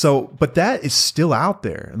 So, but that is still out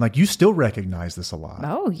there. And like, you still recognize this a lot.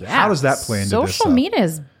 Oh, yeah. How does that play into this? Social media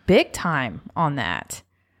is big time on that.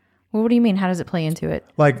 Well, what do you mean? How does it play into it?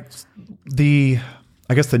 Like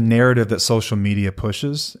I guess the narrative that social media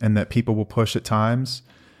pushes and that people will push at times.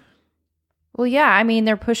 Well, yeah.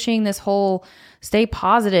 They're pushing this whole stay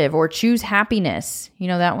positive or choose happiness.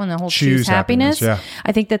 That one, the whole choose happiness. Yeah.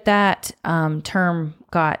 I think that term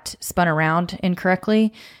got spun around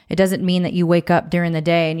incorrectly. It doesn't mean that you wake up during the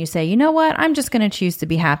day and you say, you know what, I'm just going to choose to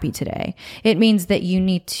be happy today. It means that you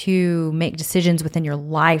need to make decisions within your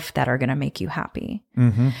life that are going to make you happy.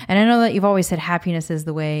 And I know that you've always said happiness is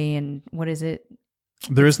the way. And what is it?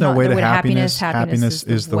 There is no way to happiness. Happiness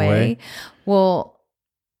is the way. Well,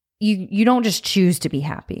 you don't just choose to be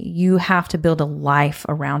happy. You have to build a life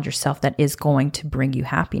around yourself that is going to bring you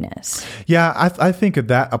happiness. Yeah, I think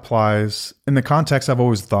that applies. In the context I've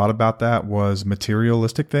always thought about that was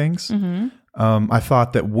materialistic things. I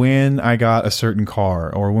thought that when I got a certain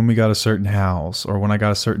car or when we got a certain house or when I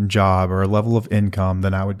got a certain job or a level of income,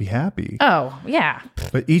 then I would be happy. Oh, yeah.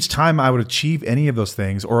 But each time I would achieve any of those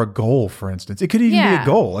things or a goal, for instance, it could even be a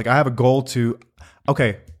goal. Like I have a goal to,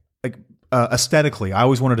 aesthetically, I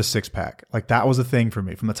always wanted a six pack. Like that was a thing for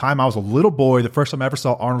me. From the time I was a little boy, the first time I ever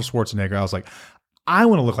saw Arnold Schwarzenegger, I was like, I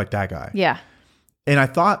want to look like that guy. Yeah. And I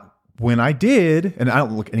thought when I did, and I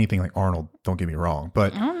don't look anything like Arnold, don't get me wrong,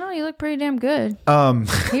 but I don't know, you look pretty damn good.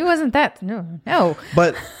 He wasn't that, no.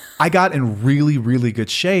 But I got in really, really good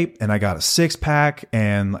shape and I got a six pack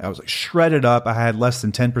and I was like shredded up. I had less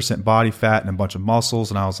than 10% body fat and a bunch of muscles.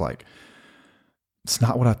 And I was like, it's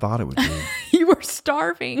not what I thought it would be. You were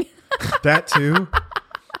starving. That too.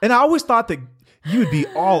 And I always thought that you would be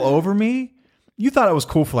all over me. You thought it was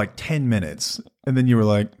cool for like 10 minutes. And then you were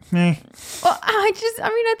like, eh. Well, I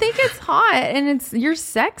think it's hot and you're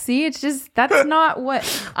sexy. It's just, that's not what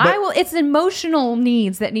it's emotional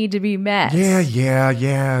needs that need to be met.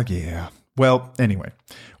 Yeah. Well, anyway,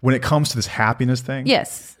 when it comes to this happiness thing.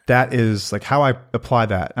 Yes. That is like how I apply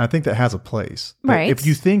that. And I think that has a place. Right. If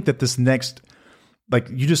you think that this next, like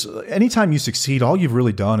anytime you succeed, all you've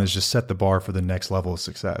really done is just set the bar for the next level of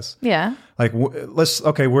success. Yeah. Like we're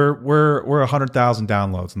 100,000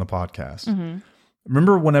 downloads on the podcast. Mm-hmm.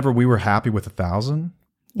 Remember whenever we were happy with 1,000,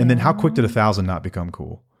 and then how quick did 1,000 not become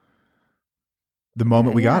cool? The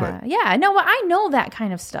moment we got it. Yeah. No, I know that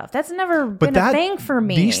kind of stuff. That's never been a thing for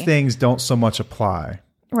me. These things don't so much apply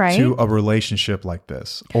to a relationship like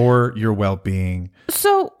this or your well-being.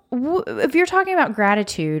 So if you're talking about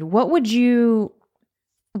gratitude, what would you,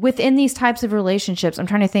 within these types of relationships, I'm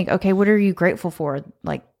trying to think, okay, what are you grateful for?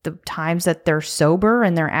 Like the times that they're sober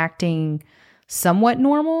and they're acting somewhat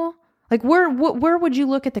normal? Like where would you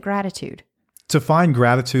look at the gratitude? To find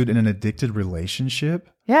gratitude in an addicted relationship?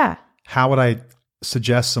 Yeah. How would I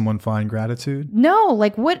suggest someone find gratitude? No,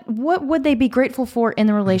 like what would they be grateful for in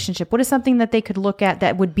the relationship? What is something that they could look at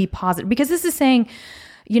that would be positive? Because this is saying,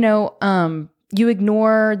 you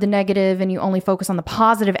ignore the negative and you only focus on the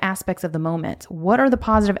positive aspects of the moment. What are the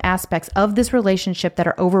positive aspects of this relationship that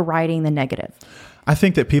are overriding the negative? I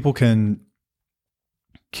think that people can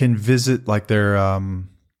visit like their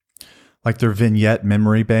vignette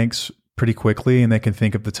memory banks pretty quickly, and they can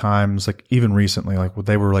think of the times, like even recently, like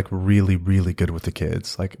they were like really, really good with the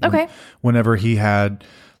kids. Like whenever he had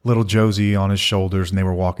little Josie on his shoulders and they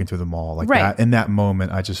were walking through the mall, like that. In that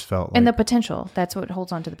moment, I just felt like, and the potential. That's what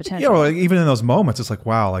holds on to the potential. You know, like even in those moments, it's like,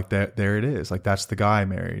 wow, like there it is. Like that's the guy I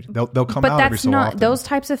married. They'll come out every so often. Those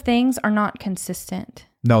types of things are not consistent.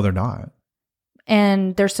 No, they're not.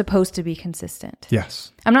 And they're supposed to be consistent.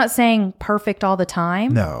 Yes. I'm not saying perfect all the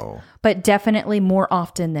time. No. But definitely more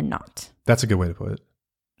often than not. That's a good way to put it.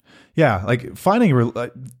 Yeah, like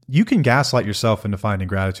you can gaslight yourself into finding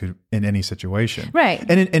gratitude in any situation. Right.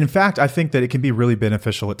 And in fact, I think that it can be really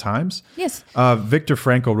beneficial at times. Yes. Viktor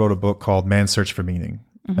Frankl wrote a book called Man's Search for Meaning.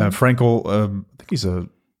 Mm-hmm. Frankl, I think he's a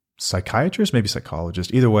psychiatrist, maybe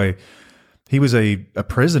psychologist. Either way, he was a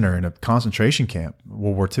prisoner in a concentration camp,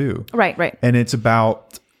 World War II. Right. And it's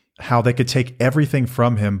about how they could take everything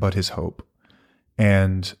from him but his hope.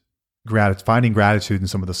 And finding gratitude in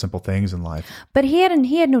some of the simple things in life. But he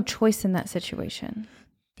had no choice in that situation.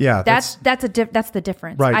 Yeah, that's the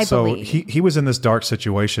difference. Right. I so believe. he was in this dark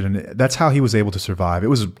situation, and that's how he was able to survive. It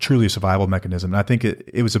was truly a survival mechanism. And I think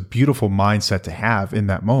it was a beautiful mindset to have in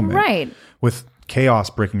that moment. Right. With chaos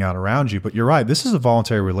breaking out around you. But you're right. This is a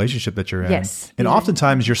voluntary relationship that you're in. Yes. And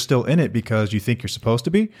oftentimes you're still in it because you think you're supposed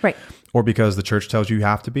to be. Right. Or because the church tells you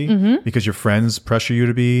have to be. Because your friends pressure you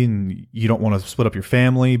to be, and you don't want to split up your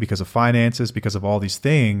family because of finances, because of all these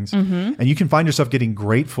things. And you can find yourself getting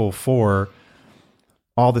grateful for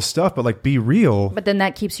all this stuff, but like be real. But then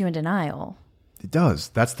that keeps you in denial. It does.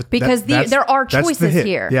 That's the because there are choices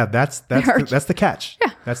here. Yeah, that's the catch.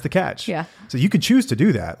 Yeah. That's the catch. Yeah. So you can choose to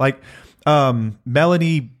do that. Like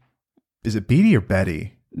Melanie, is it Beatty or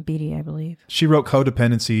Betty? Beatty, I believe. She wrote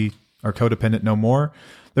Codependency or Codependent No More.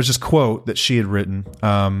 There's this quote that she had written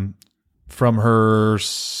from her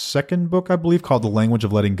second book, I believe, called The Language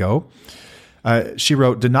of Letting Go. She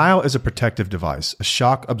wrote, "Denial is a protective device, a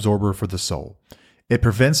shock absorber for the soul. It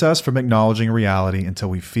prevents us from acknowledging reality until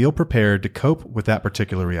we feel prepared to cope with that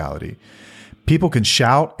particular reality. People can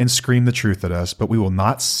shout and scream the truth at us, but we will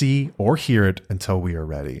not see or hear it until we are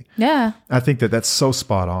ready." Yeah. I think that that's so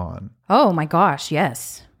spot on. Oh my gosh,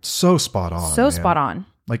 yes. So spot on. So spot on.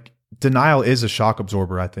 Like denial is a shock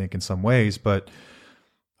absorber, I think, in some ways, but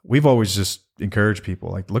we've always just encouraged people,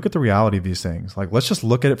 like, look at the reality of these things. Like, let's just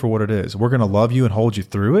look at it for what it is. We're going to love you and hold you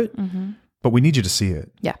through it, but we need you to see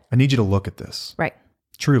it. Yeah. I need you to look at this. Right.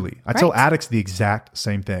 Truly. I tell addicts the exact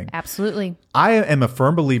same thing. Absolutely. I am a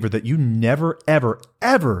firm believer that you never, ever,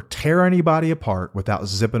 ever tear anybody apart without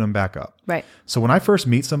zipping them back up. Right. So when I first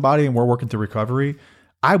meet somebody and we're working through recovery,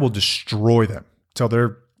 I will destroy them till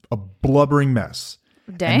they're a blubbering mess.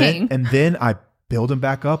 Dang. And then I build them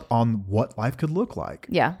back up on what life could look like.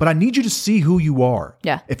 Yeah. But I need you to see who you are.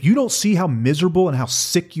 Yeah. If you don't see how miserable and how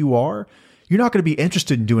sick you are, you're not going to be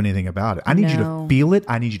interested in doing anything about it. I need you to feel it.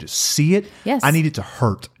 I need you to see it. Yes. I need it to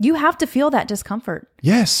hurt. You have to feel that discomfort.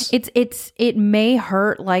 Yes. It may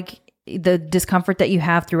hurt like the discomfort that you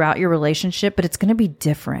have throughout your relationship, but it's going to be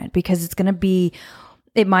different because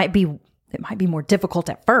it might be more difficult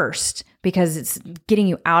at first, because it's getting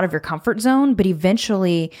you out of your comfort zone. But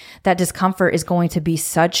eventually that discomfort is going to be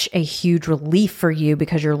such a huge relief for you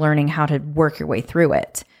because you're learning how to work your way through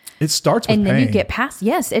it. It starts with and pain. then you get past.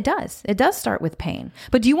 Yes, it does. It does start with pain.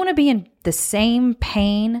 But do you want to be in the same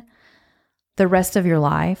pain the rest of your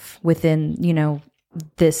life within,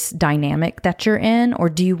 this dynamic that you're in? Or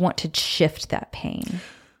do you want to shift that pain?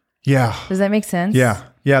 Yeah. Does that make sense? Yeah.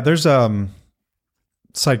 Yeah. There's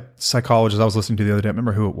psychologist I was listening to the other day. I don't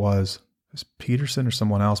remember who it was. It was Peterson or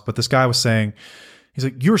someone else. But this guy was saying, he's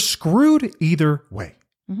like, you're screwed either way.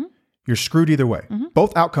 Mm-hmm. You're screwed either way. Mm-hmm.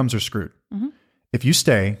 Both outcomes are screwed. Mm-hmm. If you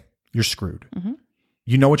stay, you're screwed. Mm-hmm.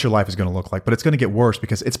 You know what your life is going to look like, but it's going to get worse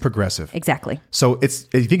because it's progressive. Exactly. So if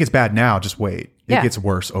you think it's bad now, just wait. It Yeah. gets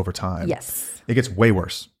worse over time. Yes. It gets way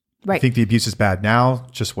worse. Right. You think the abuse is bad now,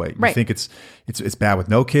 just wait. You Right. think it's bad with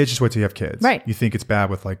no kids, just wait till you have kids. Right. You think it's bad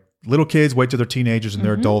with like little kids, wait till they're teenagers and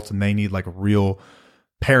they're adults and they need like real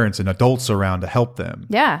parents and adults around to help them.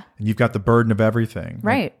 Yeah. And you've got the burden of everything.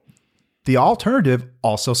 Right. The alternative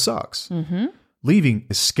also sucks. Mm-hmm. Leaving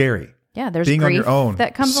is scary. Yeah. There's Being grief on your own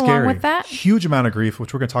that comes is along scary. with that. Huge amount of grief,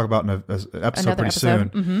 which we're going to talk about in an episode Another pretty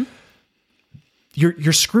episode. soon. Mm-hmm.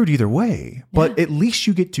 You're screwed either way, but at least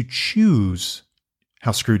you get to choose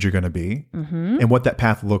how screwed you're going to be and what that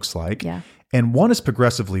path looks like. Yeah. And one is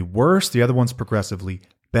progressively worse. The other one's progressively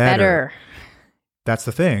better. That's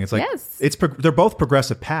the thing. It's like, Yes. they're both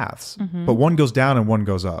progressive paths, but one goes down and one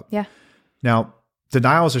goes up. Yeah. Now,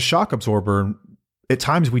 denial is a shock absorber. At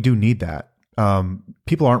times we do need that.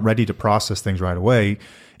 People aren't ready to process things right away.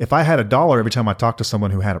 If I had $1 every time I talked to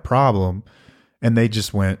someone who had a problem and they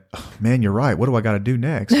just went, oh, man, you're right. What do I got to do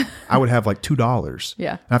next? I would have like $2.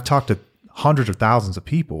 Yeah. And I've talked to hundreds of thousands of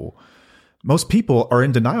people. Most people are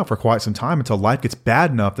in denial for quite some time until life gets bad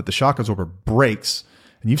enough that the shock absorber breaks.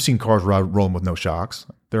 And you've seen cars rolling with no shocks.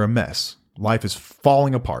 They're a mess. Life is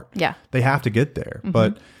falling apart. Yeah. They have to get there.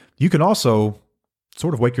 But you can also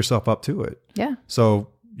sort of wake yourself up to it. Yeah. So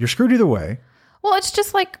you're screwed either way. Well, it's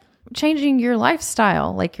just like changing your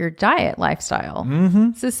lifestyle, like your diet lifestyle. Mm-hmm.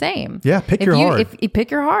 It's the same. Yeah, pick your heart. If you pick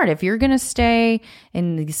your heart, if you're going to stay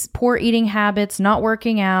in these poor eating habits, not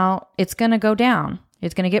working out, it's going to go down.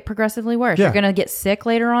 It's going to get progressively worse. Yeah. You're going to get sick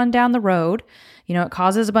later on down the road. It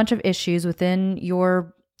causes a bunch of issues within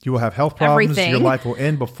your You will have health problems. everything. Your life will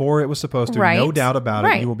end before it was supposed to. Right. No doubt about it.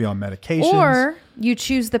 Right. You will be on medications. Or you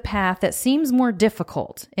choose the path that seems more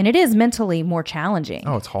difficult, and it is mentally more challenging.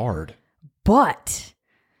 Oh, it's hard. But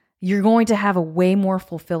you're going to have a way more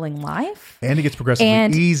fulfilling life. And it gets progressively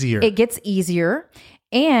And easier. It gets easier.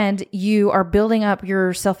 And you are building up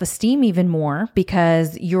your self-esteem even more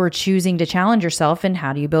because you're choosing to challenge yourself. And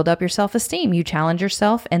how do you build up your self-esteem? You challenge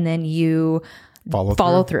yourself and then you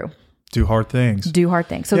follow through. Do hard things. Do hard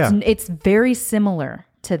things. So Yeah. it's very similar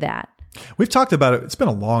to that. We've talked about it. It's been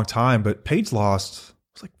a long time, but Paige lost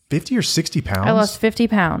like 50 or 60 pounds. I lost 50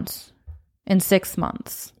 pounds in 6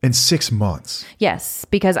 months. in 6 months. Yes,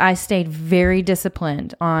 because I stayed very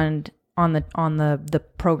disciplined on the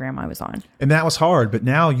program I was on. And that was hard, but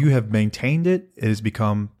now you have maintained it. It has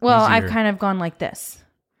become Well, easier. I've kind of gone like this.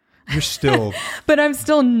 You're still But I'm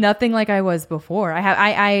still nothing like I was before.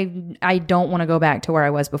 I don't want to go back to where I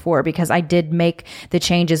was before because I did make the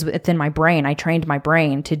changes within my brain. I trained my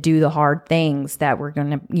brain to do the hard things that were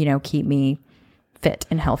going to, keep me fit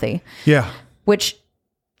and healthy. yeah. Which,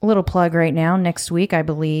 little plug right now, next week, I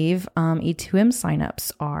believe, E2M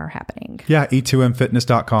signups are happening. Yeah,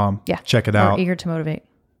 e2mfitness.com. Yeah. Check it Or out. Eager to Motivate.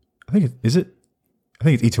 I think it's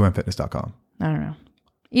e2mfitness.com. I don't know.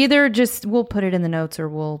 Either just we'll put it in the notes or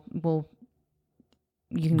you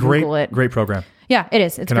can Google it. Great program. Yeah, it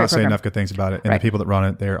is. It's a Cannot great say program. enough good things about it. And Right. the people that run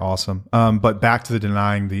it, they're awesome. But back to the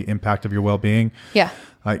denying the impact of your well-being. Yeah.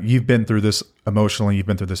 You've been through this emotionally, you've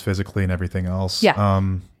been through this physically and everything else. Yeah.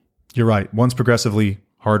 You're right. One's progressively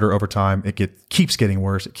harder over time. It keeps getting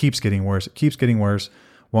worse. It keeps getting worse. It keeps getting worse.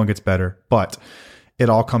 One gets better. But it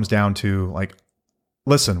all comes down to like,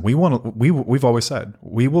 listen, we've always said,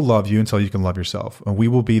 we will love you until you can love yourself. And we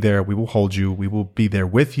will be there. We will hold you. We will be there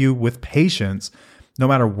with you with patience, no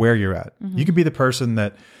matter where you're at. Mm-hmm. You can be the person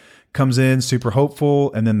that comes in super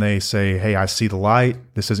hopeful and then they say, hey, I see the light.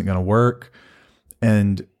 This isn't going to work.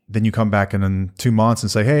 And then you come back in 2 months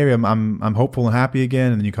and say, hey, I'm hopeful and happy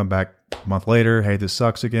again. And then you come back a month later, hey, this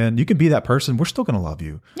sucks again. You can be that person. We're still going to love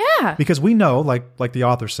you. Yeah. Because we know, like the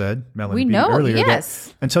author said, Melanie We B. know, earlier, yes.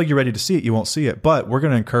 that until you're ready to see it, you won't see it. But we're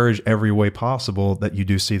going to encourage every way possible that you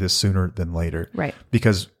do see this sooner than later. Right.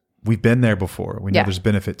 Because we've been there before. We know Yeah. there's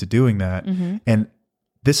benefit to doing that. Mm-hmm. And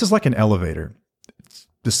this is like an elevator. It's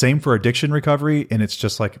the same for addiction recovery. And it's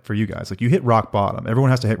just like for you guys, like you hit rock bottom.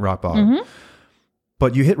 Everyone has to hit rock bottom. Mm-hmm.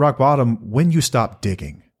 But you hit rock bottom when you stop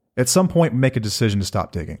digging. At some point, make a decision to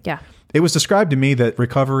stop digging. Yeah. It was described to me that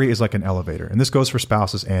recovery is like an elevator, and this goes for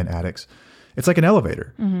spouses and addicts. It's like an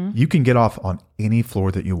elevator. You can get off on any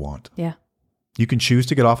floor that you want. Yeah. You can choose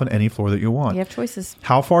to get off on any floor that you want. You have choices.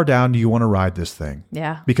 How far down do you want to ride this thing?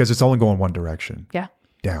 Yeah. Because it's only going one direction. Yeah.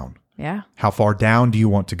 Down. Yeah. How far down do you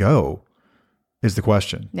want to go is the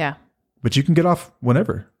question. Yeah. But you can get off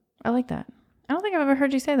whenever. I like that. I don't think I've ever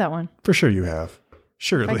heard you say that one. For sure you have.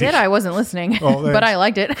 Surely. If I did, I wasn't listening, but I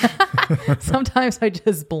liked it. Sometimes I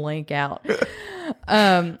just blank out.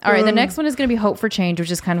 All right. The next one is going to be hope for change, which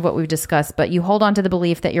is kind of what we've discussed, but you hold on to the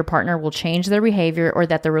belief that your partner will change their behavior or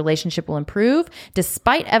that the relationship will improve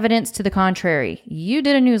despite evidence to the contrary. You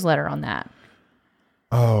did a newsletter on that.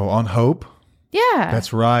 Oh, on hope? Yeah.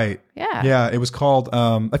 That's right. Yeah. Yeah. It was called,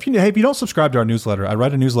 if you don't subscribe to our newsletter, I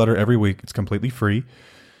write a newsletter every week. It's completely free.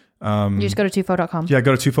 You just go to tufo.com. Yeah,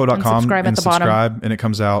 go to tufo.com and subscribe, and it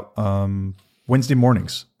comes out Wednesday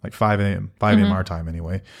mornings, like 5 a.m. our time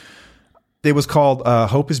anyway. It was called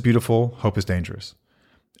Hope is Beautiful, Hope is Dangerous.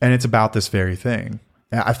 And it's about this very thing.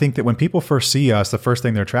 I think that when people first see us, the first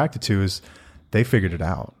thing they're attracted to is they figured it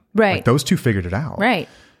out. Right. Like those two figured it out. Right.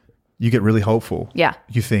 You get really hopeful. Yeah.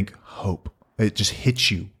 You think hope. It just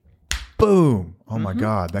hits you. Boom. Oh my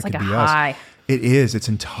God, that It's could like be a us. high. It is. It's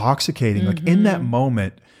intoxicating. Like in that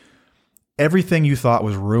moment, everything you thought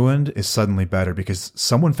was ruined is suddenly better because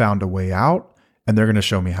someone found a way out and they're going to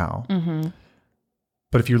show me how.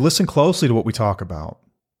 But if you listen closely to what we talk about,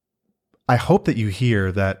 I hope that you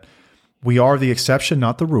hear that we are the exception,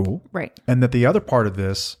 not the rule. Right. And that the other part of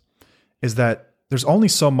this is that there's only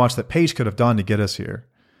so much that Paige could have done to get us here.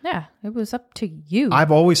 Yeah. It was up to you.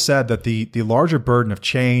 I've always said that the larger burden of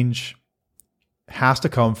change has to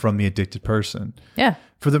come from the addicted person. Yeah.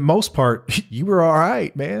 For the most part, you were all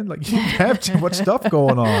right, man. Like you didn't have too much stuff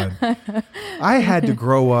going on. I had to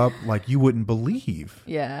grow up like you wouldn't believe.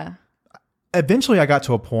 Yeah. Eventually I got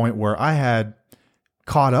to a point where I had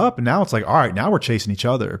caught up and now it's like, all right, now we're chasing each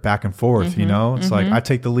other back and forth, you know? It's like I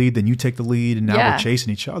take the lead, then you take the lead, and now we're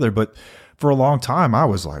chasing each other. But for a long time I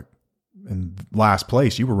was like in last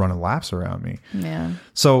place. You were running laps around me. Yeah.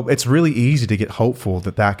 So it's really easy to get hopeful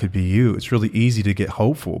that could be you. It's really easy to get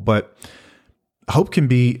hopeful, but hope can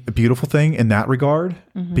be a beautiful thing in that regard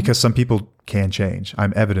because some people can change.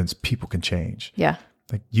 I'm evidence people can change. Yeah.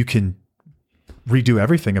 Like you can redo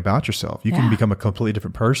everything about yourself. You can become a completely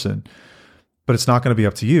different person, but it's not going to be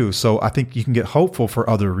up to you. So I think you can get hopeful for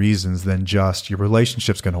other reasons than just your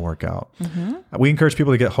relationship's going to work out. We encourage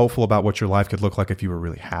people to get hopeful about what your life could look like if you were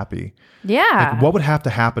really happy. Yeah. Like what would have to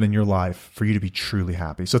happen in your life for you to be truly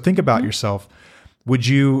happy? So think about yourself. Would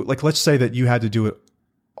you, like, let's say that you had to do it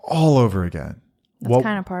all over again. That's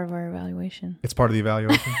kind of part of our evaluation. It's part of the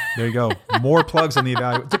evaluation. There you go. More plugs on the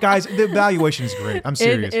evaluation. Guys, the evaluation is great. I'm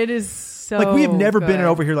serious. It is so like we have never good. been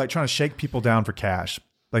over here like trying to shake people down for cash.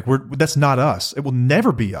 Like that's not us. It will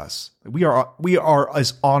never be us. We are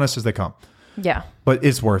as honest as they come. Yeah. But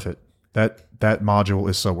it's worth it. That module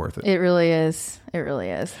is so worth it. It really is. It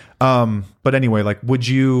really is. But anyway, like would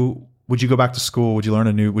you go back to school? Would you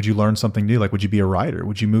learn something new? Like would you be a writer?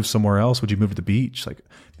 Would you move somewhere else? Would you move to the beach? Like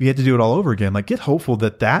if you had to do it all over again, like get hopeful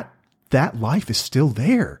that life is still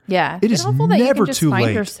there. Yeah. It is hopeful never that you can just too find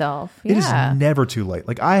late. Yourself. It is Yeah. never too late.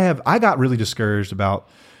 Like I got really discouraged about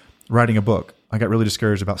writing a book. I got really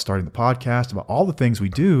discouraged about starting the podcast, about all the things we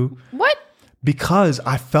do. What? Because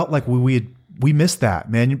I felt like we missed that,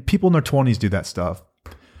 man. People in their 20s do that stuff.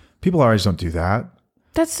 People our age don't do that.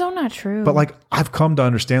 That's so not true. But like I've come to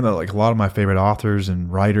understand that like a lot of my favorite authors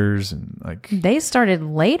and writers and like they started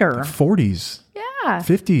later. 40s, Yeah.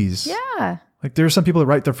 50s. Yeah. Like there are some people that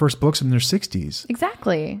write their first books in their 60s.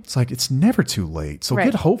 Exactly. It's like it's never too late. So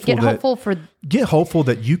Right. get hopeful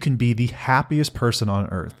that you can be the happiest person on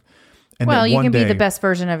earth. And well, that you one can be day, the best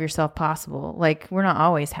version of yourself possible. Like we're not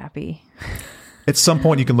always happy. At some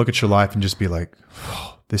point you can look at your life and just be like,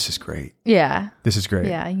 oh, this is great. Yeah. This is great.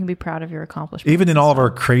 Yeah. You can be proud of your accomplishments. Even in all of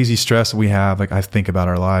our crazy stress that we have, like I think about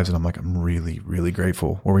our lives and I'm like, I'm really, really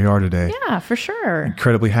grateful where we are today. Yeah, for sure.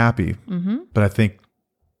 Incredibly happy. But I think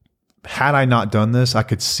had I not done this, I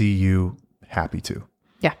could see you happy too.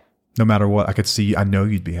 Yeah. No matter what, I know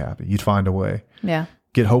you'd be happy. You'd find a way. Yeah.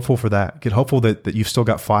 Get hopeful for that. Get hopeful that you've still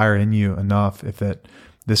got fire in you enough if that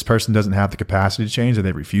this person doesn't have the capacity to change, that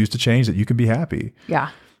they refuse to change, that you can be happy. Yeah.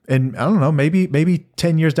 And I don't know, maybe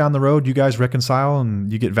 10 years down the road, you guys reconcile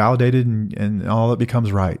and you get validated and all that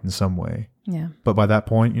becomes right in some way. Yeah. But by that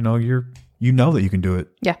point, you know that you can do it.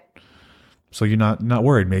 Yeah. So you're not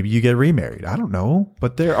worried. Maybe you get remarried. I don't know.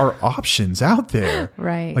 But there are options out there.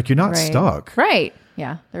 Right. Like you're not stuck. Right.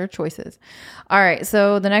 Yeah, there are choices. All right.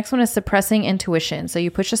 So the next one is suppressing intuition. So you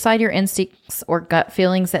push aside your instincts or gut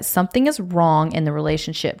feelings that something is wrong in the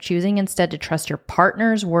relationship, choosing instead to trust your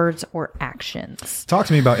partner's words or actions. Talk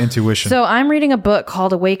to me about intuition. So I'm reading a book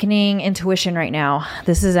called Awakening Intuition right now.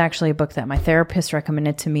 This is actually a book that my therapist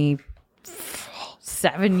recommended to me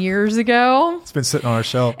 7 years ago. It's been sitting on our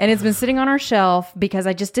shelf. And it's been sitting on our shelf because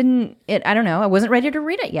I just I don't know. I wasn't ready to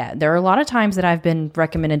read it yet. There are a lot of times that I've been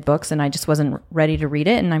recommended books and I just wasn't ready to read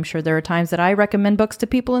it. And I'm sure there are times that I recommend books to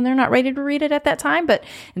people and they're not ready to read it at that time. But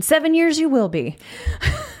in 7 years, you will be.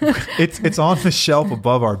 It's on the shelf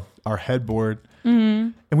above our headboard.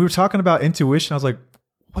 Mm-hmm. And we were talking about intuition. I was like,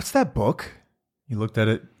 what's that book? You looked at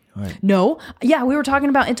it. Like, no. Yeah, we were talking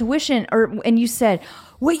about intuition and you said,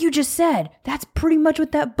 what you just said, that's pretty much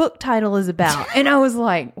what that book title is about. And I was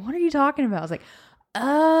like, what are you talking about? I was like,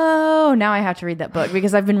 oh, now I have to read that book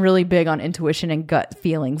because I've been really big on intuition and gut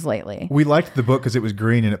feelings lately. we liked the book because it was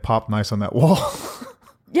green and it popped nice on that wall.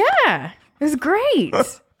 Yeah, it was great.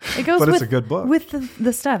 It goes But it's with a good book. with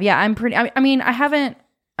the stuff. Yeah,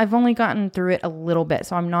 I've only gotten through it a little bit.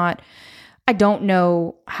 So I don't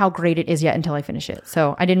know how great it is yet until I finish it.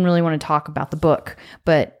 So I didn't really want to talk about the book,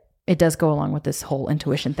 but it does go along with this whole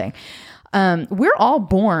intuition thing. We're all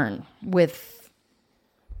born with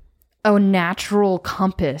a natural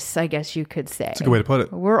compass, I guess you could say. That's a good way to put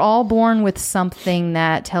it. We're all born with something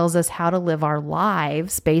that tells us how to live our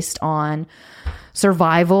lives based on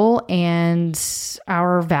survival and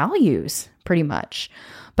our values, pretty much.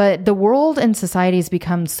 But the world and society has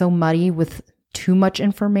become so muddy with too much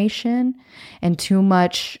information and too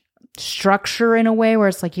much structure in a way where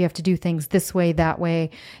it's like you have to do things this way, that way.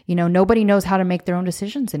 You know, nobody knows how to make their own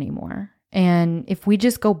decisions anymore. And if we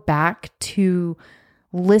just go back to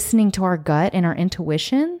listening to our gut and our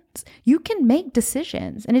intuitions, you can make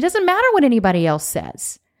decisions. And it doesn't matter what anybody else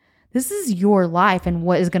says. This is your life and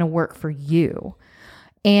what is going to work for you.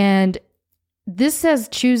 And this says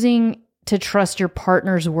choosing to trust your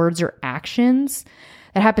partner's words or actions.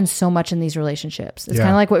 That happens so much in these relationships. It's kind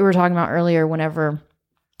of like what we were talking about earlier whenever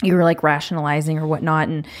you were like rationalizing or whatnot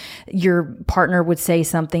and your partner would say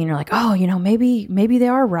something and you're like, oh, you know, maybe they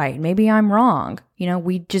are right. Maybe I'm wrong. You know,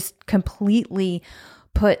 we just completely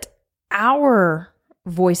put our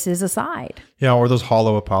voices aside. Yeah, or those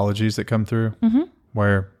hollow apologies that come through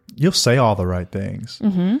where you'll say all the right things.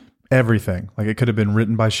 Everything. Like it could have been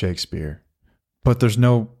written by Shakespeare, but there's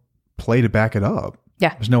no play to back it up.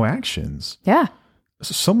 Yeah. There's no actions. Yeah.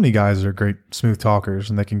 So many guys are great smooth talkers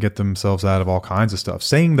and they can get themselves out of all kinds of stuff,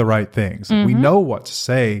 saying the right things. We know what to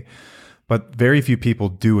say, but very few people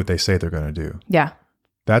do what they say they're going to do. Yeah.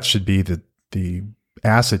 That should be the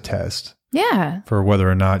acid test. Yeah. For whether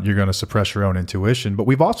or not you're going to suppress your own intuition. But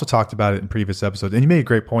we've also talked about it in previous episodes. And you made a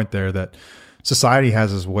great point there that society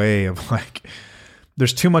has this way of like,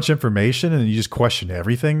 there's too much information and you just question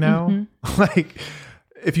everything now. Like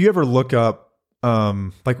if you ever look up,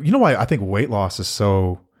 like, you know why I think weight loss is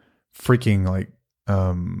so freaking like,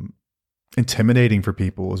 intimidating for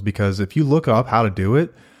people is because if you look up how to do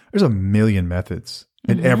it, there's a million methods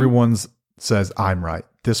and everyone's says, I'm right.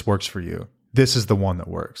 This works for you. This is the one that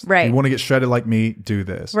works. Right. You want to get shredded like me, do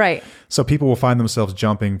this. Right. So people will find themselves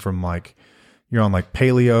jumping from like, you're on like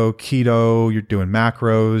paleo, keto, you're doing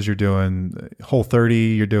macros, you're doing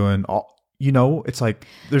Whole30, you're doing all, you know, it's like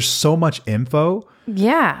there's so much info.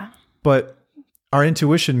 Yeah. But our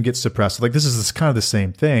intuition gets suppressed. Like this is kind of the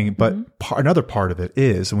same thing, but another part of it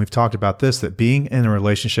is, and we've talked about this, that being in a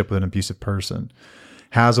relationship with an abusive person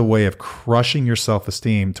has a way of crushing your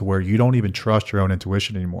self-esteem to where you don't even trust your own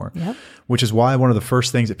intuition anymore. Yep. Which is why one of the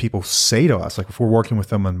first things that people say to us, like if we're working with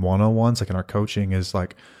them in one-on-ones, like in our coaching, is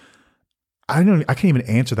like, I can't even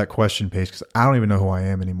answer that question, Paige, because I don't even know who I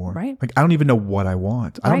am anymore. Right. Like I don't even know what I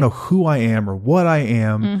want. I don't know who I am or what I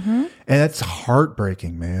am. And that's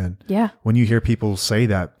heartbreaking, man. Yeah. When you hear people say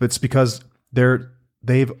that, but it's because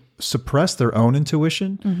they've suppressed their own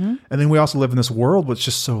intuition. And then we also live in this world what's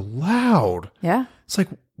just so loud. Yeah. It's like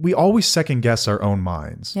we always second guess our own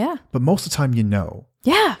minds. Yeah. But most of the time, you know.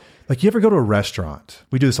 Yeah. Like you ever go to a restaurant?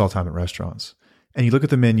 We do this all the time at restaurants. And you look at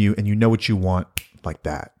the menu and you know what you want like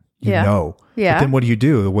that. You know. Yeah. But then what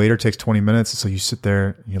do? The waiter takes 20 minutes. So you sit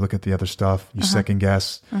there and you look at the other stuff. You second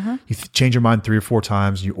guess. You change your mind 3 or 4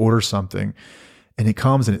 times. You order something and it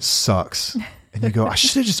comes and it sucks. And you go, I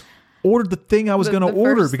should have just ordered the thing I was going to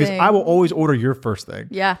order because I will always order your first thing.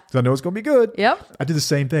 Yeah. Because I know it's going to be good. Yep. I do the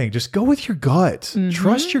same thing. Just go with your gut.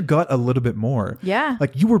 Trust your gut a little bit more. Yeah.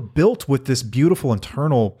 Like you were built with this beautiful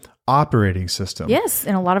internal operating system. Yes.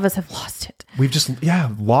 And a lot of us have lost it. We've just,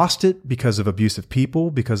 lost it because of abusive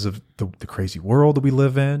people, because of the crazy world that we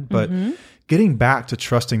live in. But getting back to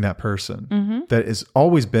trusting that person that has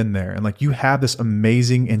always been there. And like, you have this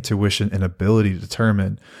amazing intuition and ability to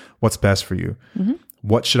determine what's best for you.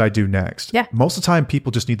 What should I do next? Yeah. Most of the time,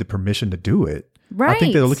 people just need the permission to do it. Right. I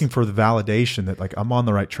think they're looking for the validation that like, I'm on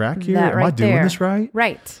the right track here. That Am right I doing there. this right?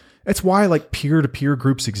 Right. It's why like peer-to-peer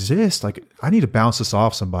groups exist. Like, I need to bounce this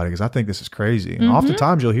off somebody because I think this is crazy. And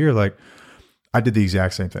oftentimes you'll hear like, I did the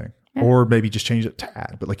exact same thing. Yeah. Or maybe just change it a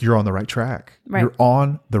tad, but like, you're on the right track. Right. You're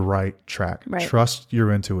on the right track. Right. Trust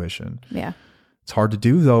your intuition. Yeah. It's hard to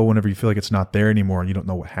do though whenever you feel like it's not there anymore and you don't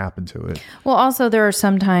know what happened to it. Well, also there are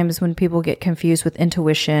some times when people get confused with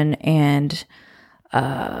intuition and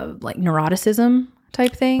like neuroticism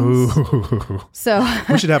type things. Ooh. So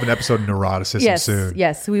We should have an episode of neuroticism soon.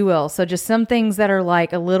 Yes, we will. So just some things that are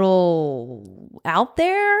like a little out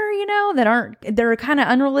there, they're kind of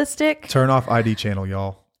unrealistic. Turn off ID channel,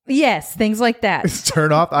 y'all. Yes, things like that.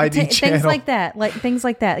 Turn off ID channel. Things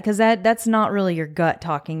like that, because that's not really your gut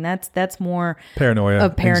talking. That's more Paranoia,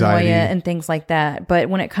 of paranoia anxiety. and things like that. But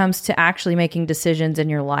when it comes to actually making decisions in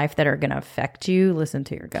your life that are going to affect you, listen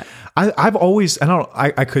to your gut. I've always,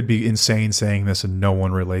 I could be insane saying this and no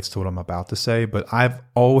one relates to what I'm about to say, but I've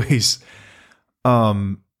always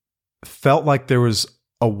felt like there was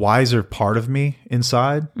a wiser part of me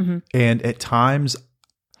inside. And at times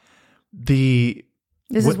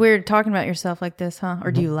This is weird talking about yourself like this, huh?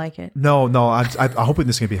 Or do you like it? No. I'm hoping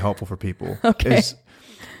this can be helpful for people. Okay.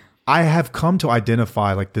 I have come to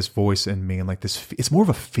identify like this voice in me and like this, it's more of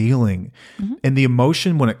a feeling. And the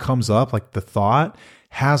emotion when it comes up, like the thought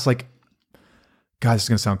has like, God, this is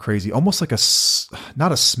going to sound crazy. Almost like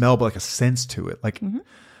not a smell, but like a sense to it. Like, you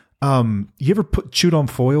ever chewed on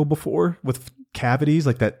foil before with cavities,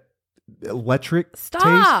 like that electric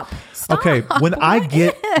Stop. Okay, when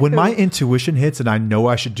my intuition hits and I know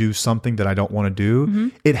I should do something that I don't want to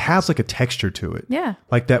do, it has like a texture to it. Yeah.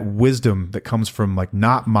 Like that wisdom that comes from like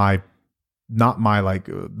not my like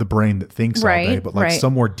the brain that thinks all day, but like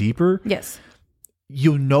somewhere deeper. Yes.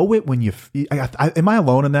 You'll know it when you am I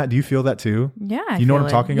alone in that? Do you feel that too? Yeah. You know what I'm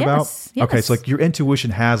talking about? Yes. Okay, so like your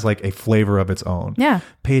intuition has like a flavor of its own. Yeah.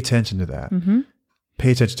 Pay attention to that.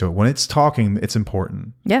 Pay attention to it. When it's talking, it's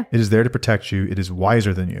important. Yeah. It is there to protect you. It is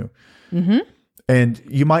wiser than you. And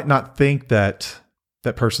you might not think that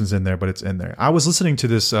person's in there, but it's in there. I was listening to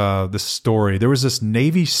this story. There was this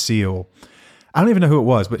Navy SEAL. I don't even know who it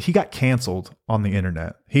was, but he got canceled on the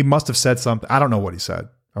internet. He must have said something. I don't know what he said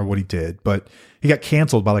or what he did, but he got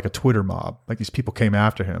canceled by like a Twitter mob. Like these people came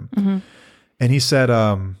after him. And he said,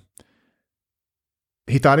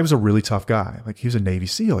 he thought he was a really tough guy. Like he was a Navy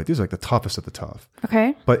SEAL. Like he was like the toughest of the tough.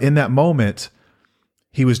 Okay. But in that moment,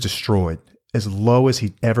 he was destroyed, as low as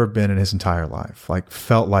he'd ever been in his entire life. Like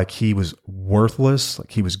felt like he was worthless,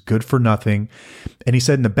 like he was good for nothing. And he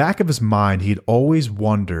said in the back of his mind, he'd always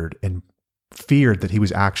wondered and feared that he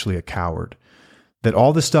was actually a coward. That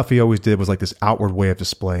all this stuff he always did was like this outward way of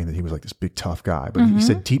displaying that he was like this big tough guy. But he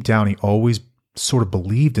said deep down, he always sort of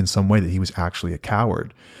believed in some way that he was actually a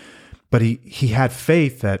coward. But he had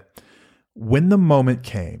faith that when the moment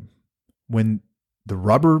came, when the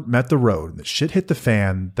rubber met the road and the shit hit the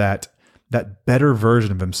fan, that better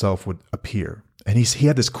version of himself would appear. And he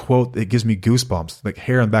had this quote that gives me goosebumps, like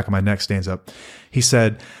hair on the back of my neck stands up. He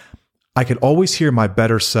said, I could always hear my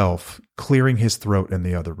better self clearing his throat in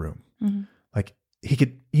the other room. Like he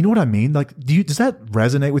could, you know what I mean? Like, does that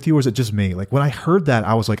resonate with you or is it just me? Like when I heard that,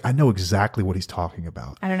 I was like, I know exactly what he's talking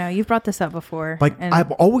about. I don't know. You've brought this up before. Like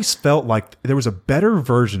I've always felt like there was a better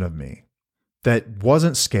version of me that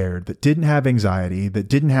wasn't scared, that didn't have anxiety, that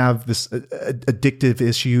didn't have this addictive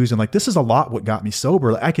issues. And like, this is a lot what got me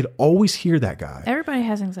sober. Like, I could always hear that guy. Everybody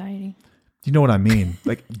has anxiety. You know what I mean?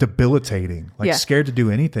 Like debilitating, like scared to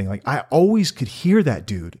do anything. Like I always could hear that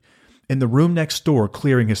dude in the room next door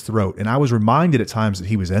clearing his throat. And I was reminded at times that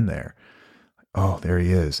he was in there. Oh, there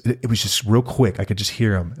he is. It was just real quick. I could just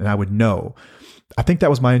hear him and I would know. I think that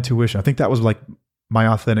was my intuition. I think that was like my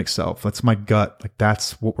authentic self. That's my gut. Like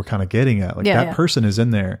that's what we're kind of getting at. Like that person is in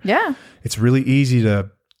there. Yeah. It's really easy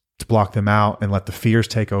to block them out and let the fears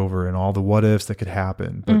take over and all the what ifs that could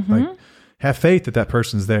happen. But like have faith that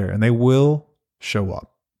person's there and they will show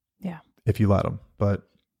up. Yeah. If you let them. But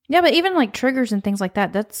yeah, but even like triggers and things like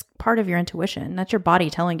that, that's part of your intuition. That's your body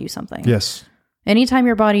telling you something. yes. Anytime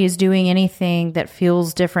your body is doing anything that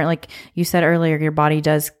feels different, like you said earlier, your body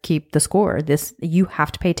does keep the score. You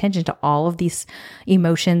have to pay attention to all of these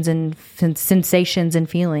emotions and sensations and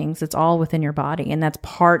feelings. It's all within your body, and that's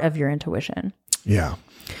part of your intuition. Yeah.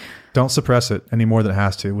 Don't suppress it any more than it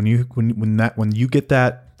has to. When you get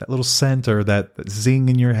that little scent or that zing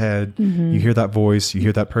in your head, you hear that voice, you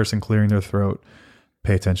hear that person clearing their throat,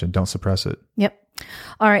 pay attention. Don't suppress it. Yep.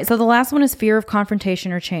 All right. So the last one is fear of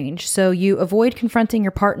confrontation or change. So you avoid confronting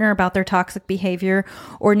your partner about their toxic behavior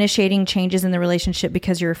or initiating changes in the relationship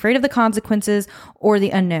because you're afraid of the consequences or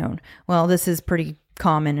the unknown. Well, this is pretty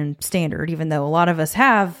common and standard, even though a lot of us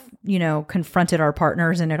have, confronted our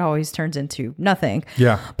partners and it always turns into nothing.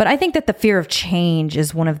 Yeah. But I think that the fear of change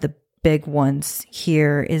is one of the big ones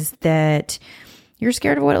here, is that you're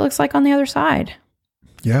scared of what it looks like on the other side.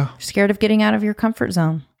 Yeah. You're scared of getting out of your comfort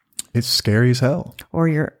zone. It's scary as hell. Or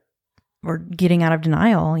getting out of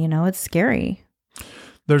denial. It's scary.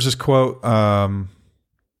 There's this quote. I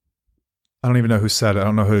don't even know who said it. I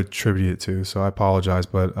don't know who to attribute it to, so I apologize.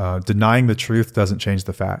 But denying the truth doesn't change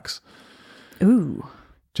the facts. Ooh.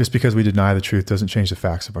 Just because we deny the truth doesn't change the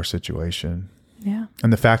facts of our situation. Yeah.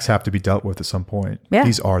 And the facts have to be dealt with at some point. Yeah.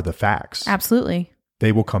 These are the facts. Absolutely.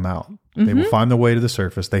 They will come out. They will find their way to the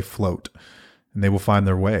surface. They float. And they will find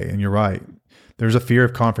their way. And you're right. There's a fear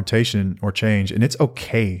of confrontation or change, and it's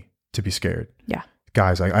okay to be scared. Yeah.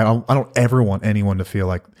 Guys, I don't ever want anyone to feel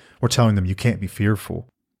like we're telling them you can't be fearful.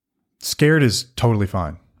 Scared is totally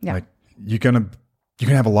fine. Yeah. Like you're gonna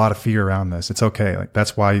have a lot of fear around this. It's okay. Like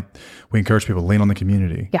that's why we encourage people to lean on the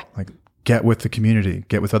community. Yeah. Like get with the community.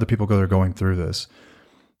 Get with other people that are going through this.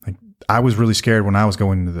 Like I was really scared when I was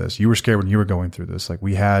going into this. You were scared when you were going through this. Like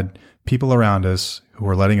we had people around us who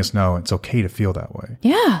were letting us know it's okay to feel that way.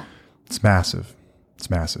 Yeah. It's massive. It's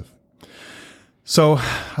massive. So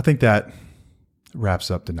I think that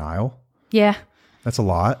wraps up denial. Yeah. That's a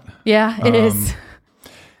lot. Yeah, it is.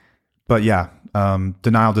 But yeah,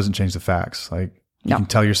 denial doesn't change the facts. Like you can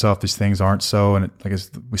tell yourself these things aren't so. And like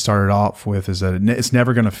as we started off with is that it's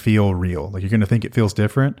never going to feel real. Like you're going to think it feels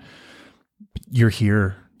different. You're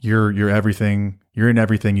here. You're everything. You're in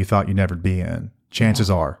everything you thought you'd never be in. Chances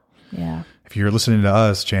are. Yeah. If you're listening to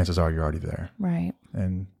us, chances are you're already there. Right.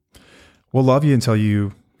 And we'll love you until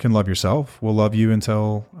you can love yourself. We'll love you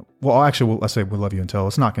until, let's say we'll love you until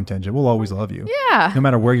it's not contingent. We'll always love you. Yeah. No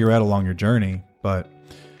matter where you're at along your journey, but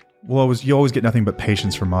you always get nothing but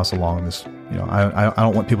patience from us along this. I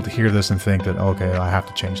don't want people to hear this and think that, okay, I have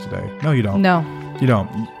to change today. No, you don't. No. You don't.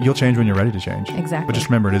 You'll change when you're ready to change. Exactly. But just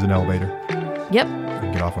remember, it is an elevator. Yep. You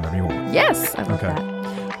can get off whenever you want. Yes. I love Okay.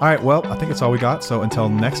 that. All right. Well, I think that's all we got. So until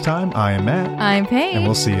next time, I am Matt. I'm Paige. And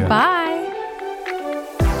we'll see you. Bye.